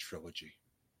Johnson trilogy?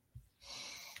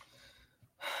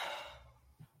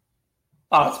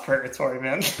 Oh, it's purgatory,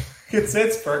 man.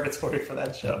 It's purgatory for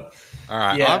that show. All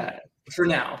right. Yeah. For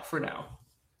now.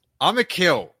 I'm a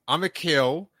kill.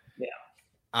 Yeah.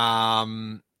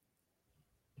 I'm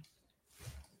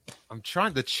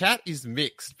trying. The chat is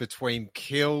mixed between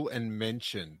kill and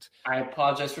mentioned. I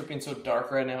apologize for being so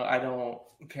dark right now.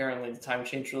 Apparently the time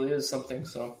change really is something,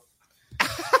 so.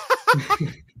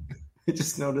 I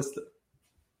just noticed it.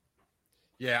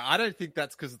 Yeah, I don't think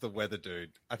that's because of the weather,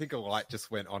 dude. I think a light just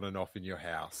went on and off in your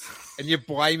house. And you're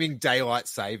blaming daylight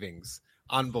savings.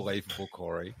 Unbelievable,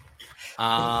 Corey.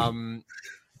 I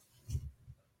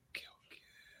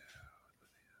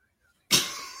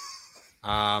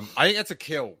think that's a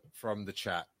kill from the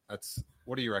chat.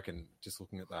 What do you reckon, just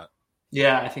looking at that?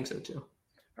 Yeah, I think so too.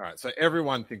 All right, so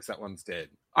everyone thinks that one's dead.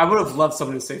 I would have loved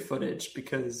someone to say footage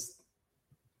because...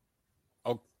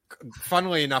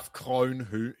 Funnily enough,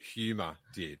 Clone Humor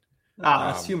did.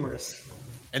 That's humorous.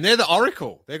 And they're the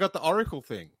Oracle. They got the Oracle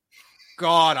thing.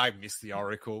 God, I miss the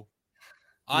Oracle.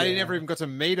 I never even got to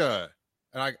meet her.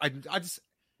 And I just...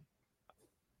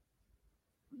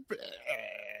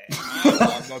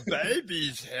 on my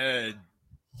baby's head.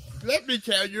 Let me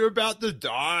tell you about the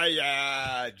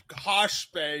dyad. Hush,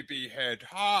 baby head.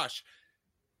 Hush.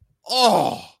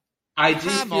 Oh,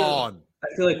 come on. I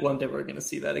feel like one day we're going to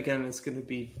see that again. And it's going to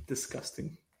be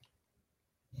disgusting.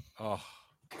 Oh.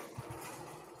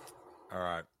 All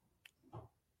right.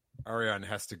 Orion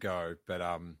has to go, but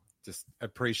just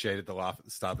appreciated the laugh at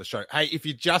the start of the show. Hey, if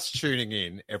you're just tuning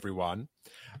in, everyone,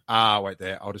 wait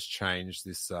there. I'll just change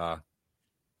this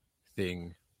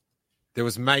thing. There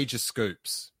was major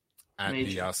scoops at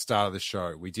the start of the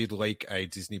show. We did leak a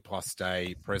Disney Plus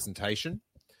Day presentation.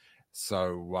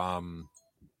 So,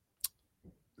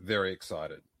 very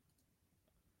excited.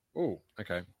 Oh,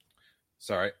 okay.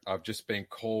 Sorry, I've just been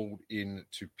called in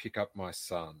to pick up my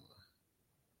son.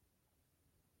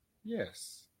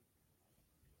 Yes.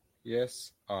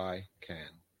 Yes, I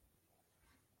can.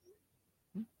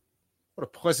 What a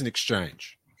pleasant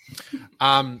exchange.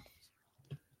 What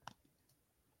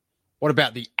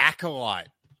about the Acolyte?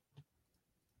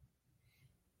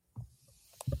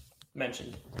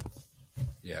 Mentioned.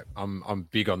 Yeah, I'm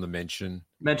big on the mention.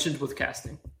 Mentioned with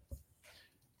casting.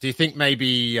 Do you think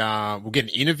maybe we'll get an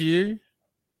interview,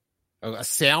 a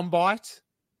soundbite,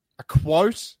 a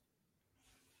quote?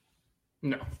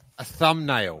 No. A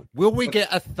thumbnail. Will we get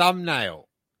a thumbnail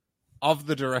of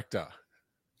the director?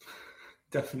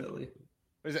 Definitely.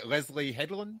 Is it Leslie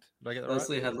Headland? Did I get that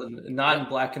Leslie right? Headland. Not in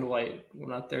black and white. We're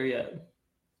not there yet.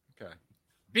 Okay.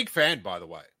 Big fan, by the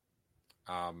way.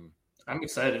 I'm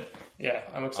excited. Yeah,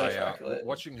 I'm excited for Acolyte.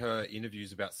 Watching her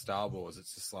interviews about Star Wars,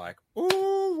 it's just like,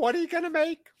 ooh, what are you going to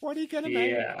make? What are you going to make?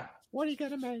 Yeah. What are you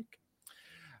going to make?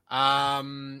 All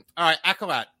right,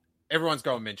 Acolyte. Everyone's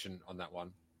got to mention on that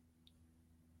one.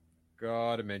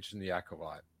 Got to mention the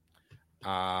Acolyte.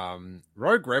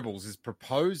 Rogue Rebels is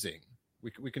proposing,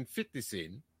 we can fit this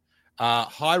in,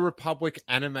 High Republic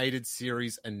animated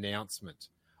series announcement.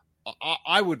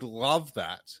 I would love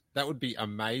that. That would be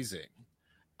amazing.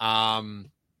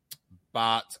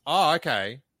 But,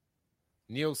 okay.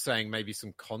 Neil's saying maybe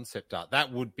some concept art.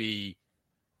 That would be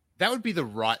the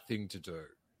right thing to do.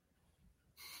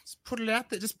 Just put it out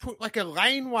there. Just put like a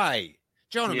laneway.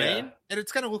 Do you know what I mean? And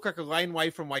it's going to look like a laneway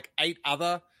from like 8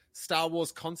 other Star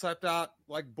Wars concept art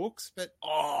like books, but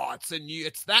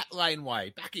it's that laneway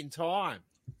back in time.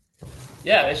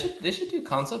 Yeah, they should do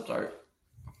concept art.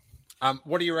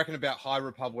 What do you reckon about High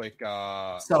Republic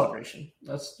Celebration?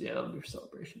 That'll be for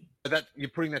Celebration. That you're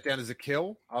putting that down as a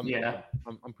kill? I'm putting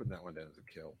that one down as a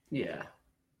kill. Yeah.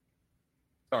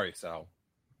 Sorry, Sal.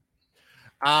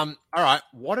 All right.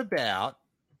 What about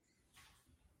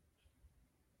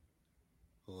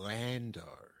Lando?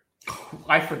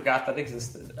 I forgot that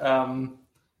existed.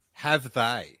 Have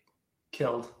they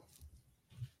killed?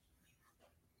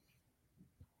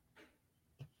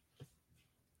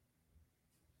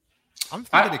 I'm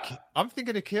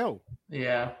thinking a kill.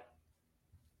 Yeah,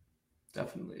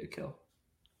 definitely a kill.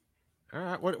 All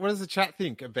right. What does the chat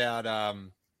think about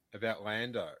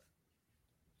Lando?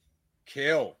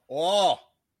 Kill. Oh,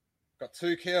 got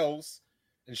 2 kills.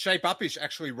 And Shape Upish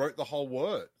actually wrote the whole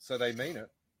word, so they mean it.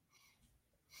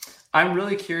 I'm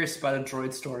really curious about a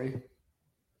droid story.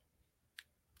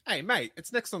 Hey, mate,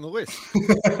 it's next on the list.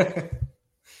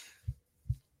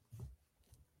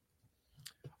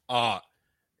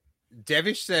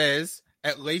 Devish says,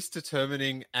 at least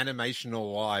determining animation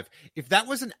or live. If that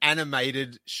was an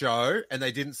animated show and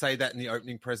they didn't say that in the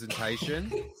opening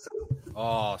presentation,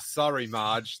 oh, sorry,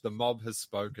 Marge, the mob has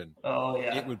spoken. Oh,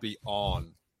 yeah. It would be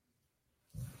on.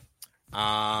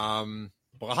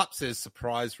 Blahop says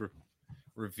surprise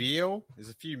reveal. There's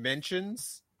a few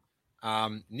mentions.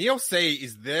 Neil C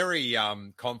is very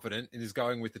confident and is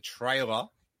going with the trailer.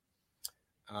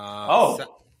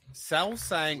 Sal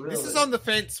saying this is on the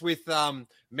fence with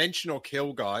mention or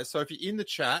kill, guys. So if you're in the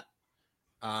chat,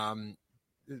 the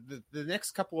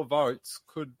next couple of votes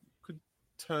could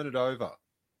turn it over.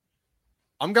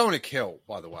 I'm going to kill,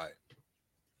 by the way.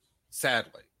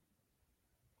 Sadly.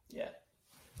 Yeah.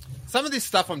 Some of this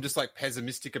stuff I'm just like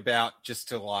pessimistic about just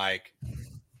to like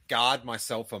guard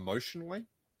myself emotionally.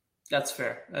 That's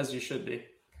fair, as you should be.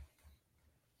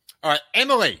 All right,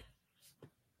 Emily.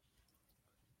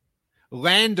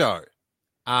 Lando.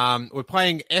 We're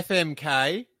playing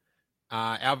FMK.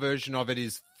 Our version of it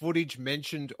is footage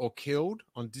mentioned or killed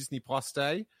on Disney Plus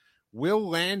Day. Will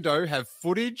Lando have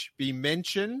footage be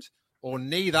mentioned or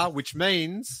neither, which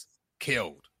means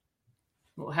killed?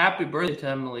 Well, happy birthday to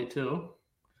Emily, too.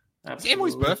 It's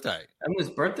Emily's birthday. Emily's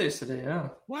birthday's today, yeah.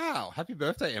 Wow. Happy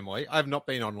birthday, Emily. I have not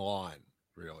been online,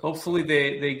 really. Hopefully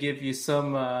they give you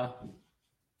some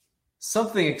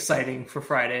something exciting for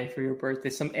Friday for your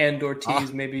birthday. Some Andor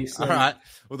teas, maybe. Some... All right.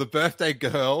 Well, the birthday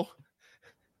girl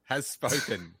has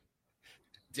spoken.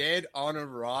 Dead on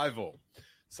arrival.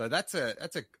 So that's a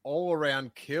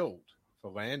all-around killed for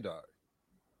Lando.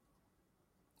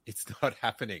 It's not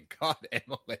happening. God,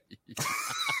 Emily.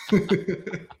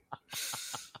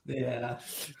 Yeah.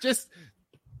 Just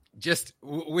Just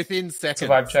within seconds. It's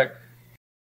a vibe check.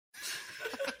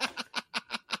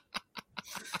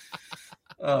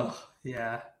 Oh,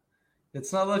 yeah.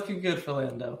 It's not looking good for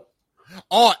Lando.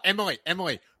 Oh, Emily,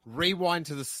 rewind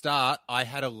to the start. I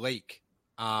had a leak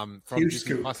from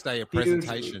Disney Plus Day, a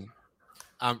presentation.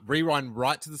 Rewind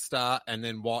right to the start and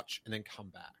then watch and then come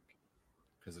back.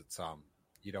 Because it's,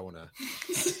 you don't want to...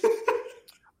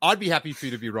 I'd be happy for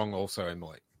you to be wrong also,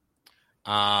 Emily.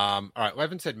 All right,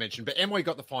 Levin said mention, but Emily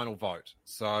got the final vote.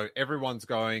 So everyone's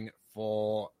going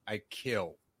for a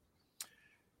kill.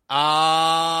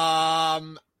 A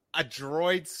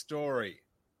droid story.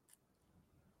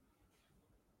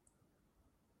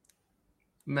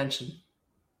 Mention.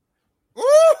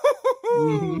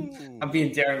 Ooh! I'm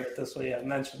being daring with this one. Yeah,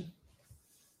 mention.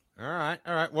 All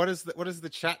right. What does the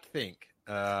chat think?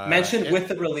 Mention with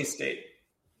the release date.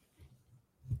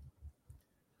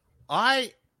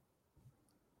 I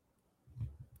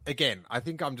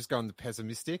think I'm just going the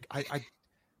pessimistic. I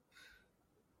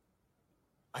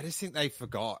just think they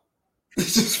forgot. They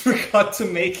just forgot to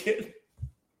make it.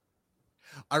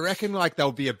 I reckon like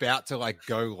they'll be about to like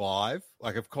go live.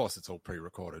 Like, of course, it's all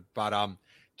pre-recorded, but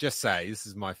just say this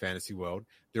is my fantasy world.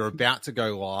 They're about to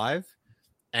go live,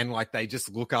 and like they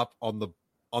just look up on the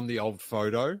old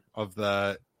photo of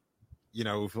the,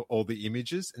 with all the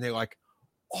images, and they're like,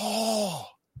 oh,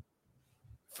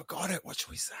 forgot it. What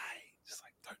should we say? Just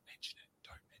like don't mention it.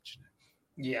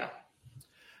 Yeah.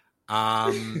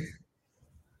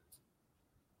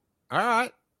 All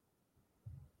right.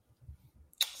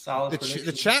 Solid.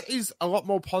 The chat is a lot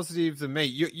more positive than me.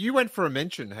 You went for a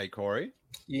mention, hey Corey.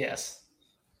 Yes.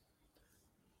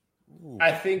 Ooh.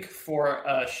 I think for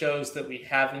shows that we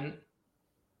haven't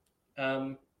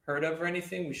heard of or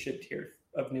anything, we should hear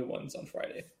of new ones on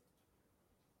Friday.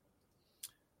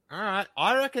 All right.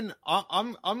 I reckon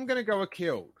I'm going to go a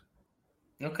killed.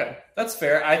 Okay, that's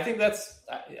fair. I think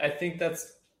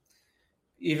that's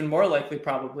even more likely.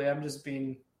 Probably, I'm just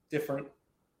being different.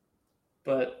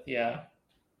 But yeah.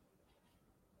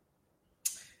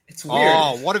 It's weird.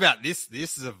 Oh, what about this?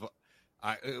 This is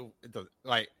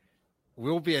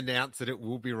will be announced that it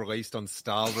will be released on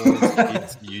Star Wars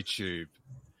Kids YouTube.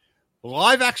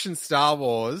 Live action Star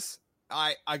Wars.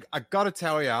 I got to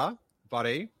tell you,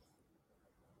 buddy,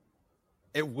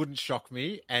 it wouldn't shock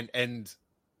me. And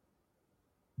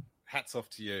hats off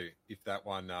to you if that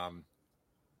one.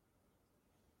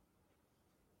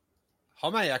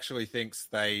 Home actually thinks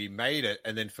they made it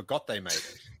and then forgot they made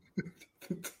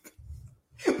it.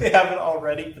 They have it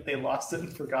already, but they lost it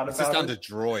and forgot it's about it. It's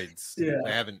just under droids. Yeah.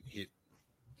 They haven't hit.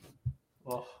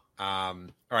 Oh. All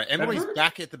right, Emily's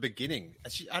back at the beginning.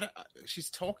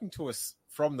 She's talking to us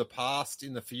from the past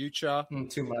in the future.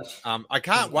 Too much. I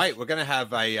can't wait. We're going to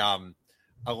have a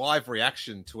live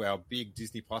reaction to our big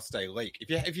Disney Plus Day leak.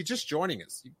 If you're just joining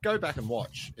us, you go back and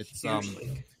watch. It's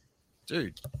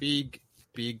dude, big,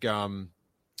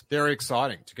 very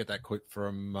exciting to get that clip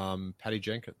from Patty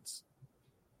Jenkins.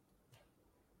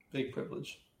 Big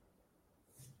privilege.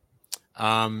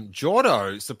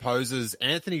 Jordo supposes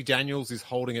Anthony Daniels is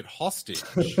holding it hostage.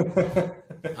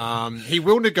 He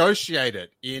will negotiate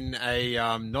it in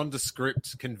a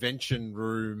nondescript convention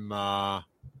room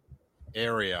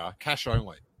area, cash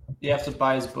only. You have to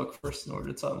buy his book first in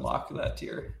order to unlock that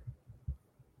tier.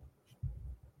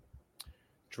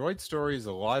 Droid Story is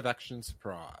a live action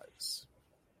surprise.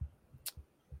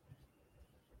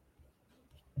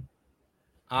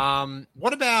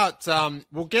 What about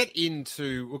we'll get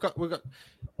into we've got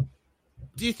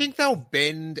do you think they'll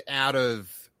bend out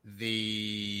of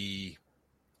the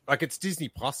it's Disney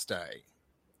Plus Day?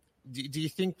 Do you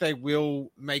think they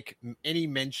will make any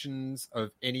mentions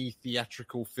of any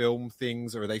theatrical film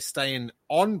things, or are they staying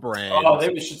on brand? Oh,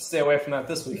 maybe we should stay away from that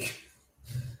this week.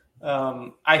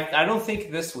 I don't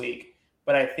think this week,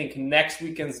 but I think next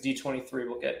weekend's D23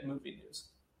 will get movie news.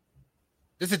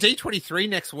 There's a D23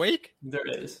 next week? There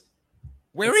is.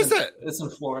 Where is it? It's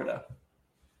in Florida.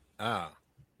 Ah.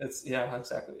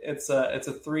 Exactly. It's a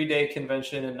 3-day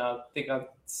convention, and I think on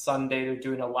Sunday they're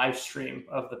doing a live stream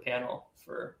of the panel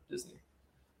for Disney.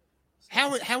 How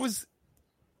do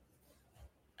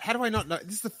I not know?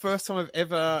 This is the first time I've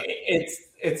ever.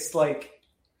 It's like.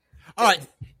 All right,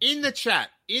 in the chat,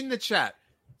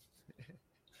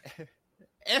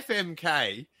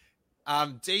 FMK,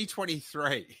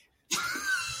 D23.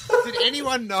 Did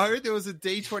anyone know there was a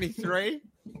D23?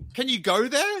 Can you go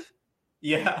there?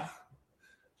 Yeah.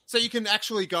 So you can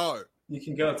actually go. You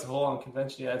can go. It's a whole-on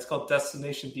convention. Yeah, it's called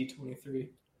Destination D23.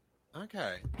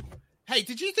 Okay. Hey,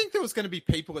 did you think there was going to be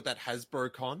people at that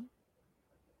Hasbro Con?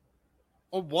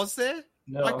 Or was there?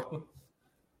 No.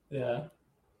 Yeah.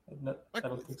 I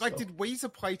don't think like so. did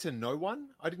Weezer play to no one?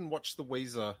 I didn't watch the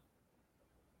Weezer.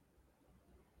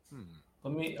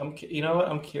 You know what?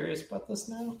 I'm curious about this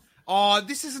now. Oh,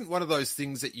 this isn't one of those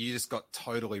things that you just got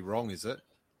totally wrong, is it?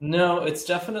 No, it's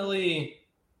definitely.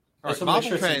 All right,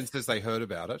 Marvel fans says they heard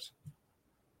about it.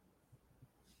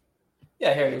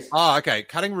 Yeah, here it is. Oh, okay.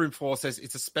 Cutting Room 4 says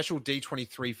it's a special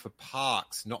D23 for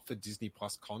parks, not for Disney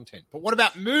Plus content. But what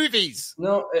about movies?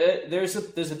 No, there's a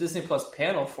Disney Plus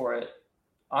panel for it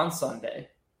on Sunday.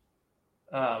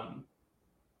 And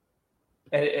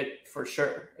it for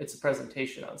sure, it's a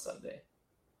presentation on Sunday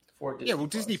for Disney. Yeah, well,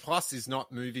 Plus. Disney Plus is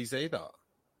not movies either.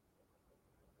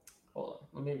 Hold on,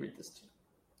 let me read this to you.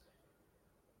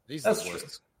 These That's are the true.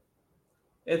 worst.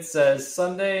 It says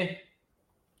Sunday.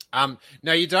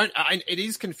 No, you don't. It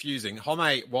is confusing.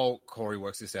 Home, while Corey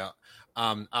works this out,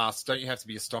 asked, don't you have to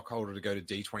be a stockholder to go to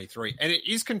D23? And it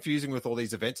is confusing with all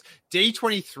these events.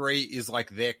 D23 is like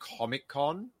their Comic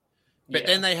Con, but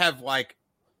then they have like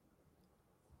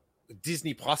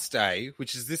Disney Plus Day,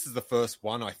 this is the first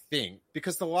one, I think,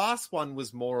 because the last one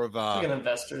was more of like an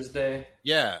Investors Day.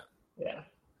 Yeah. Yeah.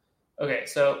 Okay,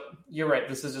 so you're right.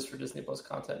 This is just for Disney Plus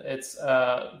content. It's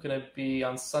going to be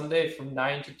on Sunday from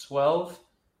 9 to 12.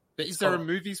 But is there a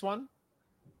movies one?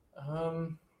 I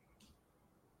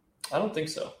don't think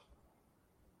so. All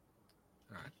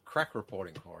right. Crack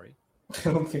reporting, Corey. I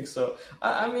don't think so.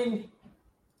 I mean,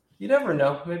 you never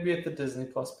know. Maybe at the Disney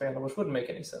Plus panel, which wouldn't make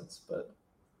any sense. But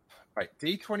right,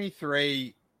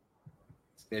 D23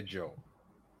 schedule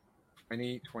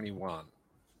 2021.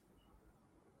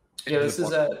 Yeah, this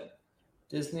is at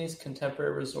Disney's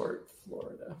Contemporary Resort,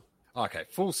 Florida. Okay,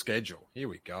 full schedule. Here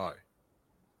we go.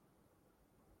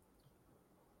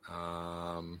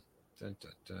 Dun, dun,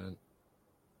 dun.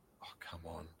 Oh, come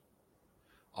on.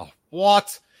 Oh,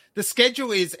 what? The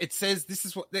schedule is, it says this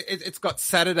is what, it's got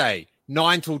Saturday,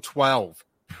 9 till 12,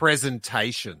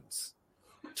 presentations.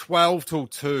 12 till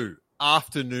 2,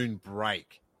 afternoon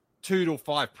break. 2 till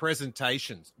 5,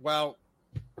 presentations. Well,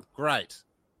 great.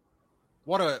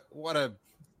 What a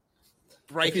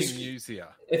breaking news here.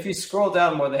 If you scroll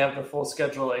down more, they have the full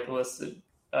schedule like listed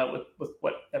with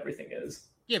what everything is.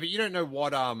 Yeah, but you don't know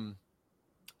what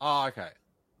Oh, okay.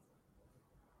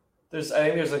 I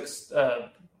think there's like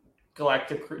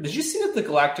Galactic. Did you see that the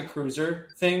Galactic Cruiser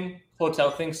hotel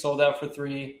thing sold out for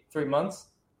three months?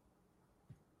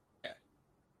 Yeah.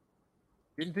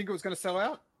 Didn't think it was going to sell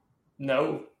out?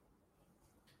 No.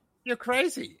 You're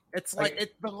crazy. It's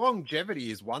like the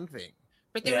longevity is one thing,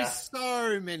 but there is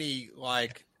so many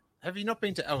like. Have you not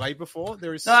been to LA before?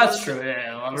 There is. That's true.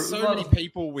 Yeah, so many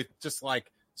people with just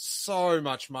like so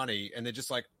much money, and they're just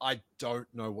like, I don't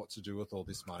know what to do with all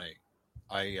this money.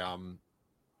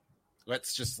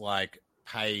 Let's just like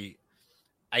pay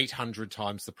 800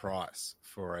 times the price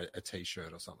for a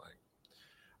t-shirt or something.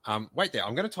 Wait there.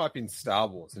 I'm going to type in Star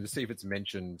Wars and just see if it's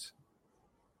mentioned.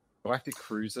 Galactic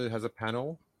Cruiser has a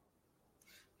panel.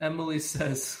 Emily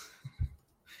says,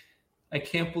 I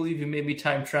can't believe you made me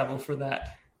time travel for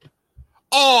that.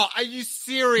 Oh, are you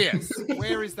serious?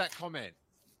 Where is that comment?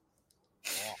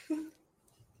 Oh.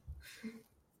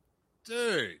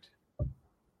 Dude,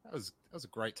 that was a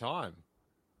great time.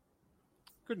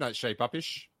 Good night, Shape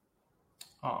Up-ish.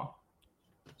 Oh,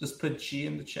 just put G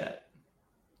in the chat.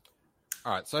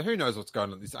 All right, so who knows what's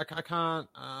going on with this? I can't.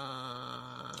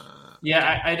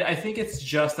 Yeah, I think it's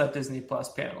just that Disney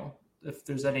Plus panel. If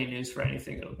there's any news for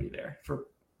anything, it'll be there for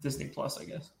Disney Plus, I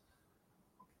guess.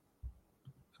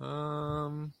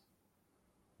 No.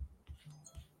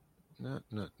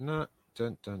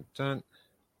 Dun, dun, dun.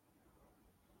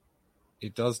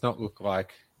 It does not look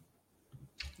like.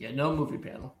 Yeah, no movie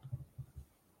panel.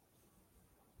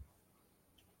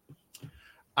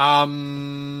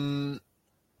 And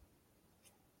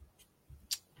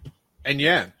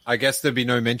yeah, I guess there'd be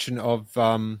no mention of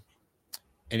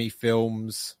any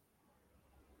films.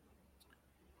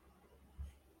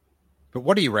 But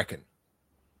what do you reckon?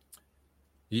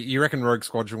 You reckon Rogue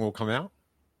Squadron will come out?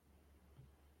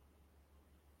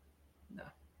 No.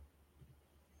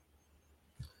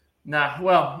 Nah,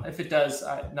 well, if it does,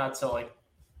 not till like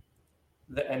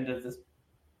the end of this.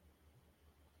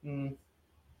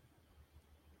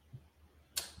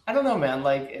 I don't know, man.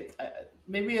 Like,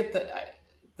 maybe at the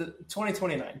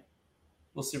 2029,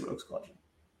 we'll see Rogue Squadron.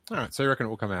 All right, so you reckon it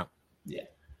will come out? Yeah.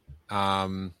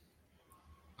 I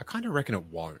kind of reckon it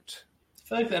won't. I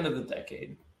feel like the end of the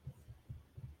decade.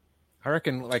 I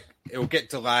reckon like it'll get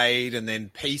delayed and then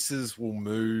pieces will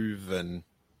move and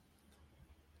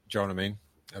do you know what I mean?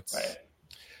 That's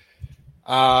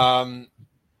right.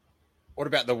 What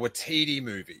about the Waititi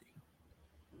movie?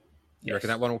 You reckon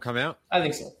that one will come out? I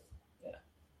think so. Yeah.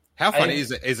 How funny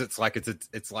is it? It's like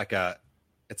it's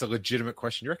a legitimate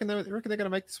question. You reckon they're going to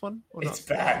make this one? Or it's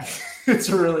not? bad. It's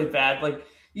really bad. Like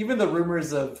even the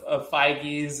rumors of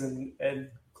Feige's and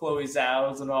Chloe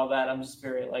Zhao's and all that. I'm just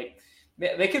very like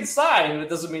they can sign, but it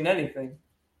doesn't mean anything.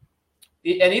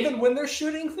 And even when they're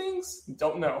shooting things,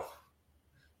 don't know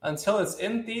until it's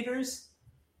in theaters.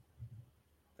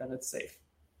 Then it's safe.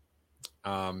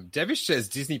 Devish says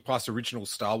Disney Plus original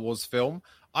Star Wars film.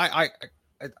 I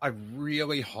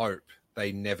really hope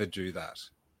they never do that,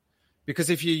 because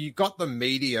if you got the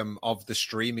medium of the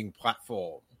streaming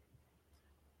platform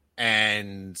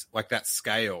and like that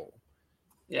scale,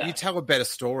 you tell a better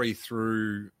story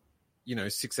through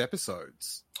 6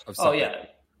 episodes of something.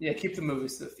 Yeah, keep the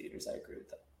movies to the theaters. I agree with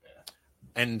that. Yeah.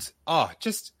 And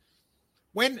just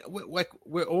when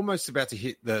we're almost about to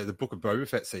hit the Book of Boba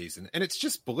Fett season, and it's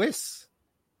just bliss.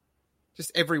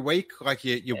 Just every week, like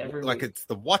you like it's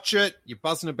the watch it, you're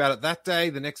buzzing about it that day.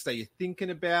 The next day, you're thinking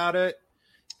about it.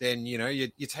 Then you're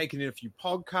taking in a few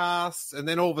podcasts, and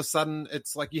then all of a sudden,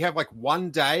 it's like you have like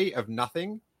one day of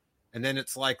nothing, and then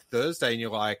it's like Thursday, and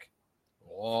you're like,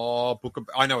 oh,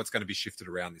 I know it's going to be shifted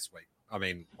around this week. I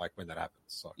mean, like when that happens.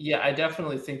 So. Yeah, I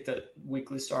definitely think that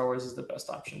weekly Star Wars is the best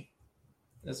option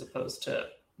as opposed to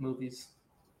movies.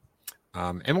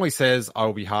 Emily says, I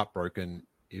will be heartbroken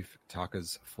if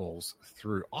Tucker's falls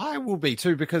through. I will be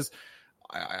too, because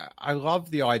I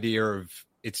love the idea of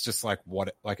it's just like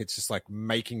it's just like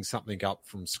making something up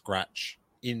from scratch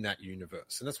in that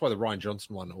universe. And that's why the Rian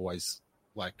Johnson one always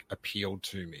like appealed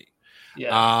to me.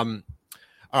 Yeah. All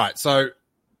right. So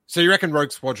you reckon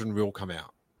Rogue Squadron will come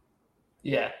out?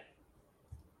 Yeah.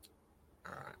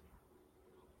 All right.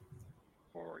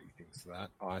 Corey thinks that.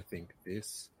 I think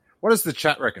this. What does the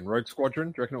chat reckon? Rogue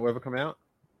Squadron? Do you reckon it will ever come out?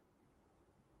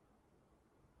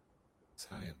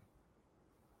 Saying.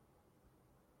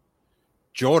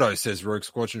 Jordo says Rogue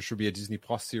Squadron should be a Disney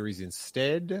Plus series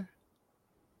instead.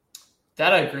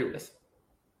 That I agree with.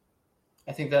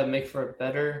 I think that would make for a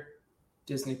better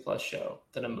Disney Plus show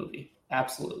than a movie.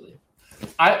 Absolutely.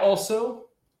 I also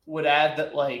would add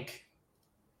that, like,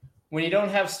 when you don't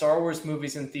have Star Wars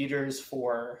movies in theaters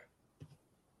for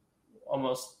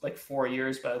almost like 4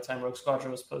 years by the time Rogue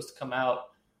Squadron was supposed to come out,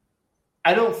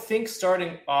 I don't think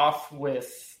starting off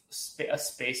with a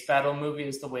space battle movie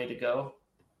is the way to go.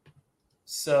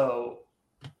 So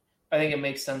I think it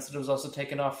makes sense that it was also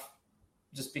taken off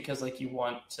just because, like, I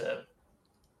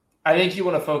think you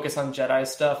want to focus on Jedi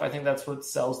stuff. I think that's what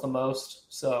sells the most.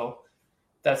 So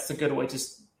that's the good way to,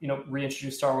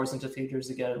 reintroduce Star Wars into theaters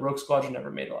again. Rogue Squadron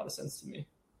never made a lot of sense to me.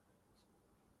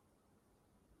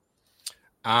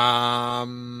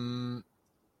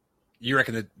 You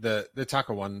reckon the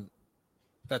Tucker one,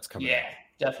 that's coming? Yeah,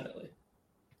 definitely.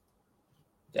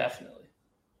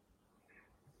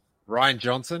 Rian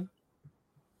Johnson?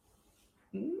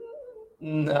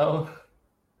 No.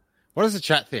 What does the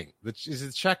chat think? Is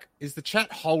the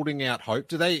chat holding out hope?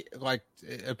 Do they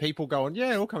are people going,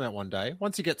 yeah, it'll come out one day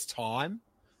once he gets time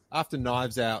after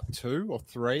Knives Out 2 or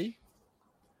 3?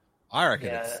 I reckon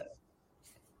it's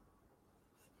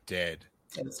dead.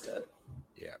 It's dead.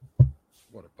 Yeah.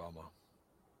 What a bummer.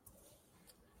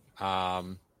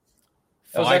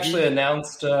 That was actually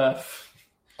announced.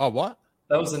 What?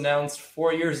 That was announced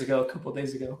 4 years ago, a couple of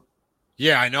days ago.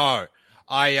 Yeah, I know.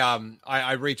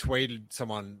 I retweeted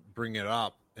someone bringing it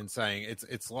up and saying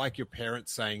it's like your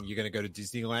parents saying you're going to go to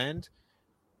Disneyland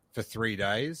for 3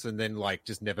 days and then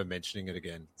just never mentioning it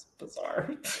again. It's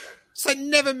bizarre. So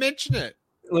never mention it.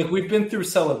 Like, we've been through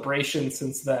Celebration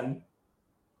since then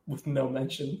with no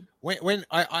mention. When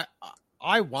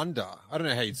I wonder, I don't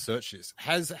know how you'd search this.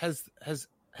 Has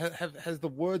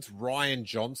the words Rian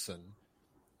Johnson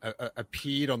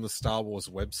appeared on the Star Wars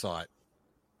website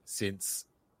since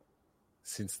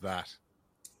that?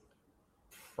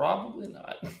 Probably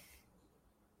not.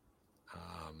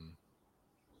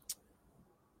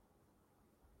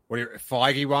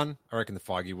 Feige one? I reckon the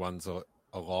Feige one's a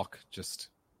lock. I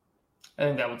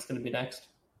think that one's going to be next.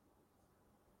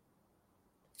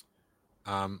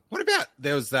 What about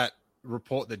there was that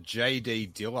report that J.D.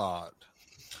 Dillard?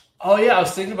 Oh yeah, I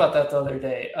was thinking about that the other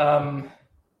day.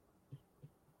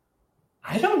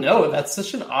 I don't know. That's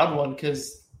such an odd one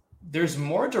because there's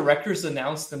more directors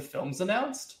announced than films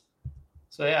announced.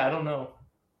 So yeah, I don't know.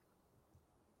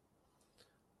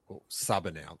 Well,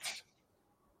 sub-announced.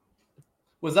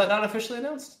 Was that not officially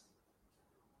announced?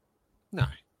 No.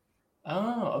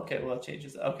 Oh, okay. Well, that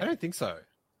changes. Okay. I don't think so.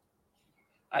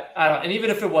 I don't, and even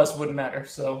if it was, it wouldn't matter.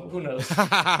 So who knows?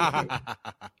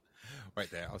 Wait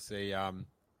there. I'll see.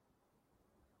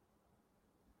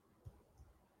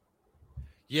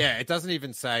 Yeah, it doesn't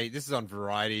even say. This is on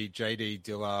Variety. J.D.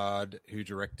 Dillard, who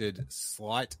directed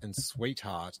Slight and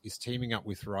Sweetheart, is teaming up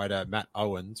with writer Matt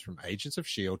Owens from Agents of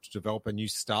S.H.I.E.L.D. to develop a new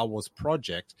Star Wars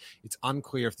project. It's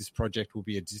unclear if this project will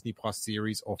be a Disney Plus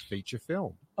series or feature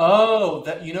film. Oh,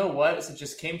 that you know what? It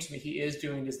just came to me. He is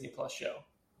doing Disney Plus show.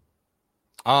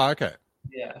 Oh, okay.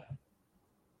 Yeah.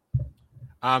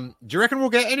 Do you reckon we'll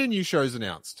get any new shows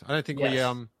announced? I don't think we.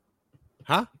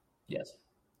 Huh? Yes.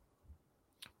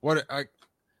 What?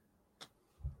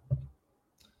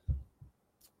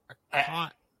 I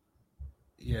can't.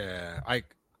 Yeah,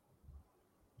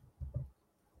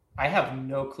 I have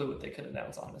no clue what they could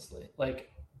announce, honestly. Like,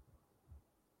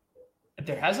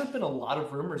 there hasn't been a lot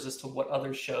of rumors as to what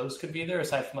other shows could be there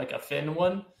aside from like a Finn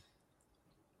one.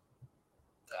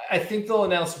 I think they'll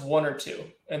announce one or two,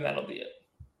 and that'll be it.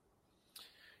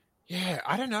 Yeah,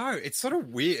 I don't know. It's sort of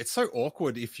weird. It's so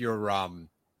awkward if you're,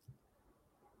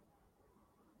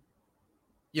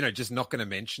 just not going to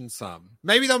mention some.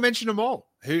 Maybe they'll mention them all.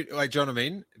 Who, like, do you know what I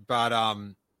mean? But,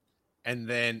 and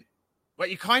then,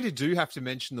 you kind of do have to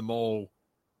mention them all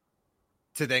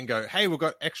to then go, hey, we've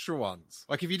got extra ones.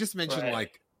 Like, if you just mention,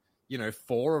 right.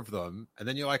 4 of them, and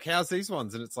then you're like, how's these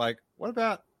ones? And it's like, what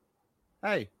about,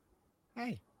 hey,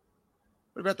 what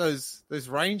about those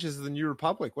Rangers of the New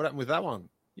Republic? What happened with that one?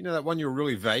 You know, that one you were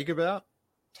really vague about?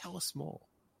 Tell us more.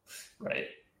 Right.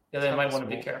 Yeah, they might want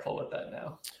to be careful with that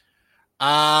now.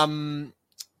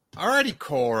 Alrighty,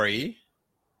 Corey.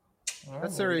 Right,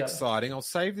 that's very exciting. I'll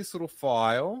save this little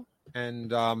file.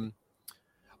 And,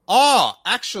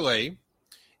 actually,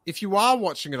 if you are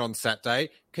watching it on Saturday,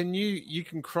 you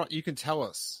can tell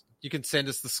us. You can send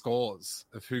us the scores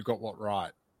of who got what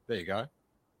right. There you go.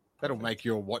 That'll make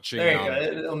your watching. There you go.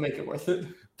 It'll make it worth it.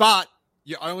 But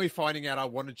you're only finding out I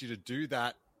wanted you to do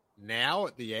that now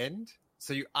at the end.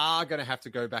 So you are going to have to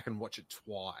go back and watch it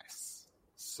twice.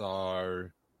 So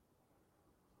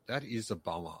that is a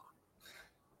bummer.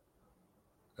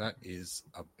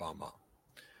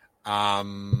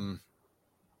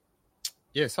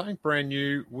 Yeah, something brand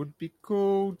new would be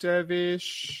cool,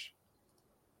 Devish.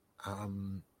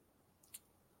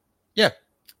 Yeah,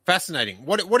 fascinating.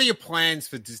 What are your plans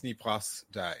for Disney Plus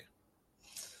Day?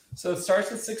 So it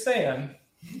starts at 6 a.m.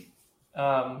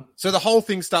 So the whole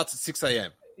thing starts at 6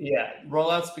 a.m.? Yeah,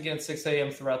 rollouts begin at 6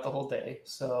 a.m. throughout the whole day.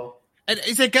 So, and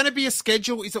is there going to be a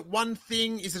schedule? Is it one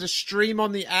thing? Is it a stream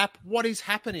on the app? What is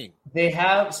happening? They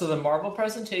have, so the Marvel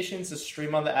presentations, a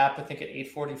stream on the app, I think at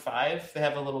 8:45. They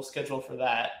have a little schedule for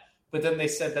that. But then they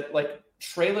said that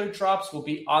trailer drops will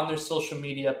be on their social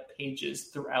media pages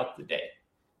throughout the day.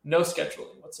 No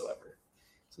scheduling whatsoever.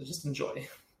 So just enjoy.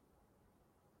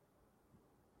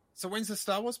 So when's the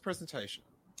Star Wars presentation?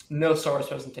 No Star Wars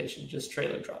presentation, just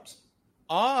trailer drops.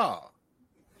 Ah.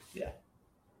 Yeah.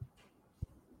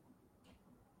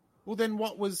 Well, then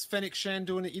what was Fennec Shand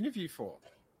doing an interview for?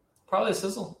 Probably a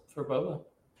sizzle for Boba.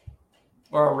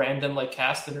 Or a random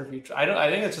cast interview. I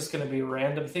think it's just going to be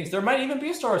random things. There might even be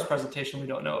a Star Wars presentation we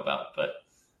don't know about, but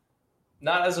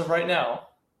not as of right now.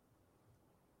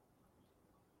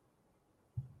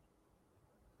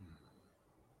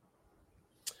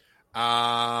 We've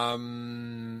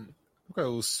got a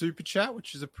little super chat,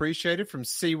 which is appreciated from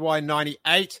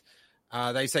CY98.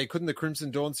 They say, couldn't the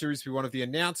Crimson Dawn series be one of the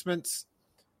announcements?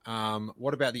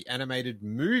 What about the animated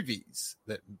movies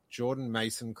that Jordan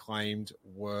Mason claimed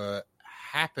were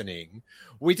happening?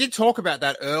 We did talk about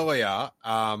that earlier,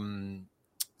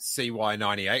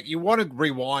 CY98. You want to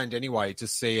rewind anyway to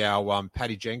see our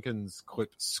Patty Jenkins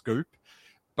clip scoop.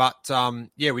 But,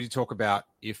 we did talk about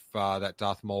if that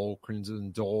Darth Maul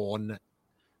Crimson Dawn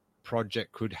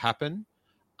project could happen.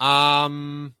 I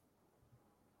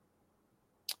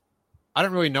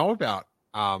don't really know about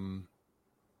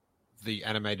the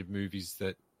animated movies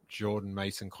that Jordan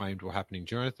Mason claimed were happening.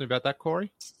 Do you know anything about that,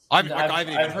 Corey? I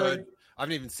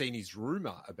haven't even seen his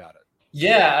rumor about it.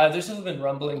 Yeah, there's been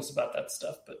rumblings about that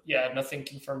stuff, but nothing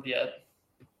confirmed yet.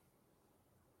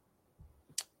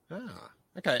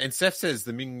 Okay. And Seth says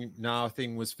the Ming-Na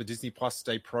thing was for Disney Plus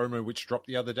Day promo, which dropped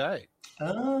the other day.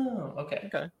 Oh, okay.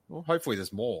 Okay. Well, hopefully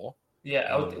there's more.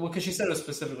 Yeah, because she said it was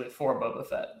specifically for Boba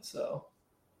Fett, so.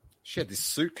 She had this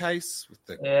suitcase with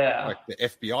the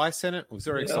FBI sent it. It was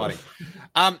very exciting.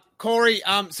 Corey,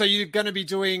 so you're going to be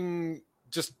doing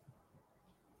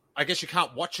I guess you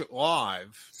can't watch it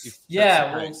live.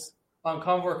 On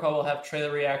Convoy Call, we'll have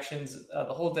trailer reactions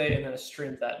the whole day and then a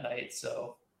stream that night.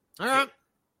 So, all right.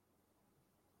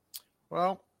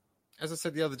 Well, as I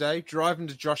said the other day, driving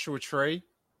to Joshua Tree.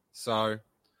 So,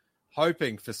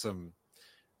 hoping for some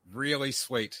really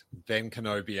sweet Ben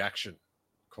Kenobi action,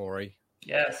 Corey.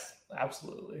 Yes,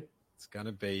 absolutely. It's going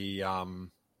to be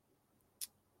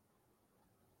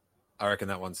I reckon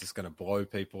that one's just going to blow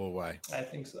people away. I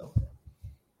think so.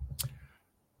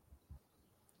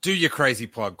 Do your crazy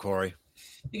plug, Corey.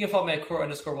 You can follow me at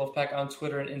core_Wolfpack on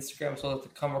Twitter and Instagram, as well as the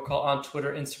Come Recall on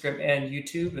Twitter, Instagram, and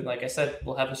YouTube. And like I said,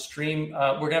 we'll have a stream.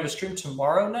 We're going to have a stream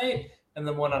tomorrow night and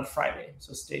then one on Friday.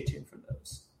 So stay tuned for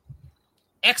those.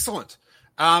 Excellent.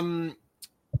 I'm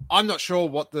not sure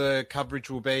what the coverage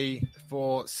will be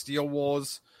for Steele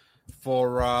Wars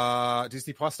for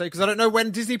Disney Plus Day, because I don't know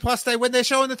when Disney Plus Day, when they're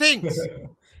showing the things.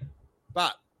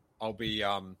 But I'll be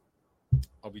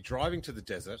driving to the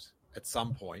desert at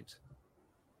some point.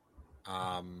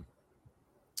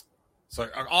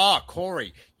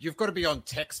 Corey, you've got to be on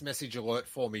text message alert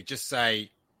for me. Just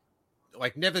say,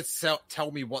 like, never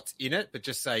tell me what's in it, but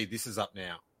just say this is up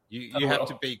now. You have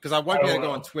to be, because I won't be able to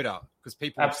go on Twitter because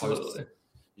people absolutely.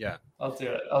 Yeah, I'll do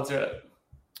it.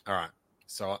 All right.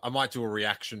 So I might do a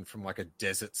reaction from like a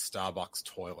desert Starbucks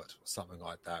toilet or something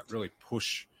like that. Really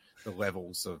push the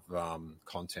levels of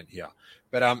content here.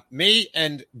 But me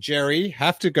and Jerry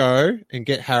have to go and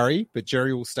get Harry, but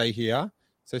Jerry will stay here.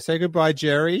 So say goodbye,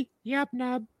 Jerry. Yup,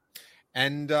 nub.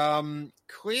 And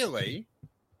clearly,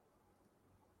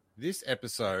 this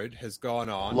episode has gone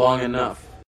on long enough.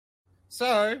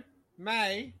 So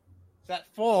may that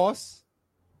force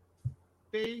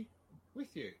be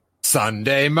with you.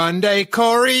 Sunday, Monday,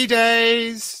 Corey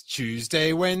days.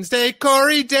 Tuesday, Wednesday,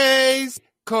 Corey days.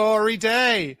 Corey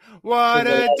Day. What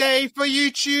a day for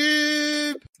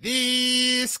YouTube.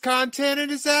 This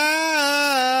content is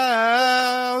ours.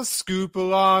 Scoop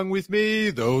along with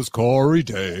me those Corey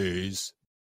days.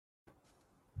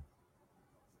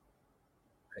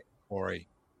 Hey, Corey.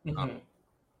 I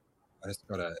just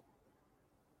got an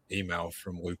email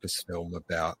from Lucasfilm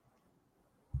about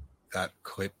that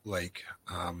clip leak.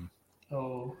 I'm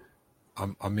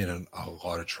in a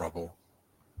lot of trouble.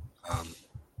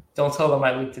 Don't tell them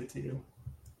I leaked it to you.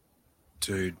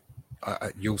 Dude,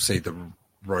 you'll see the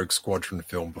Rogue Squadron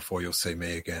film before you'll see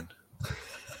me again.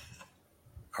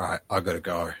 All right, I gotta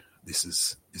go. This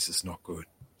is not good.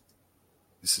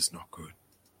 This is not good.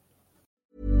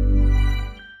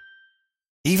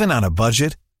 Even on a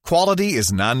budget, quality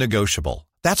is non-negotiable.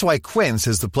 That's why Quince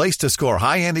is the place to score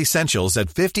high-end essentials at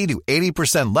 50 to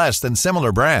 80% less than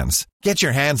similar brands. Get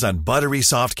your hands on buttery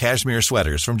soft cashmere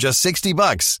sweaters from just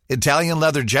 $60, Italian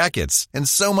leather jackets, and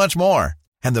so much more.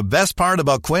 And the best part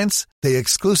about Quince, they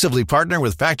exclusively partner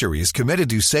with factories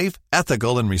committed to safe,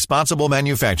 ethical, and responsible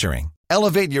manufacturing.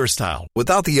 Elevate your style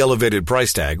without the elevated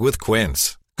price tag with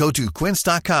Quince. Go to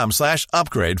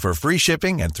quince.com/upgrade for free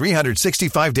shipping and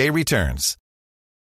 365-day returns.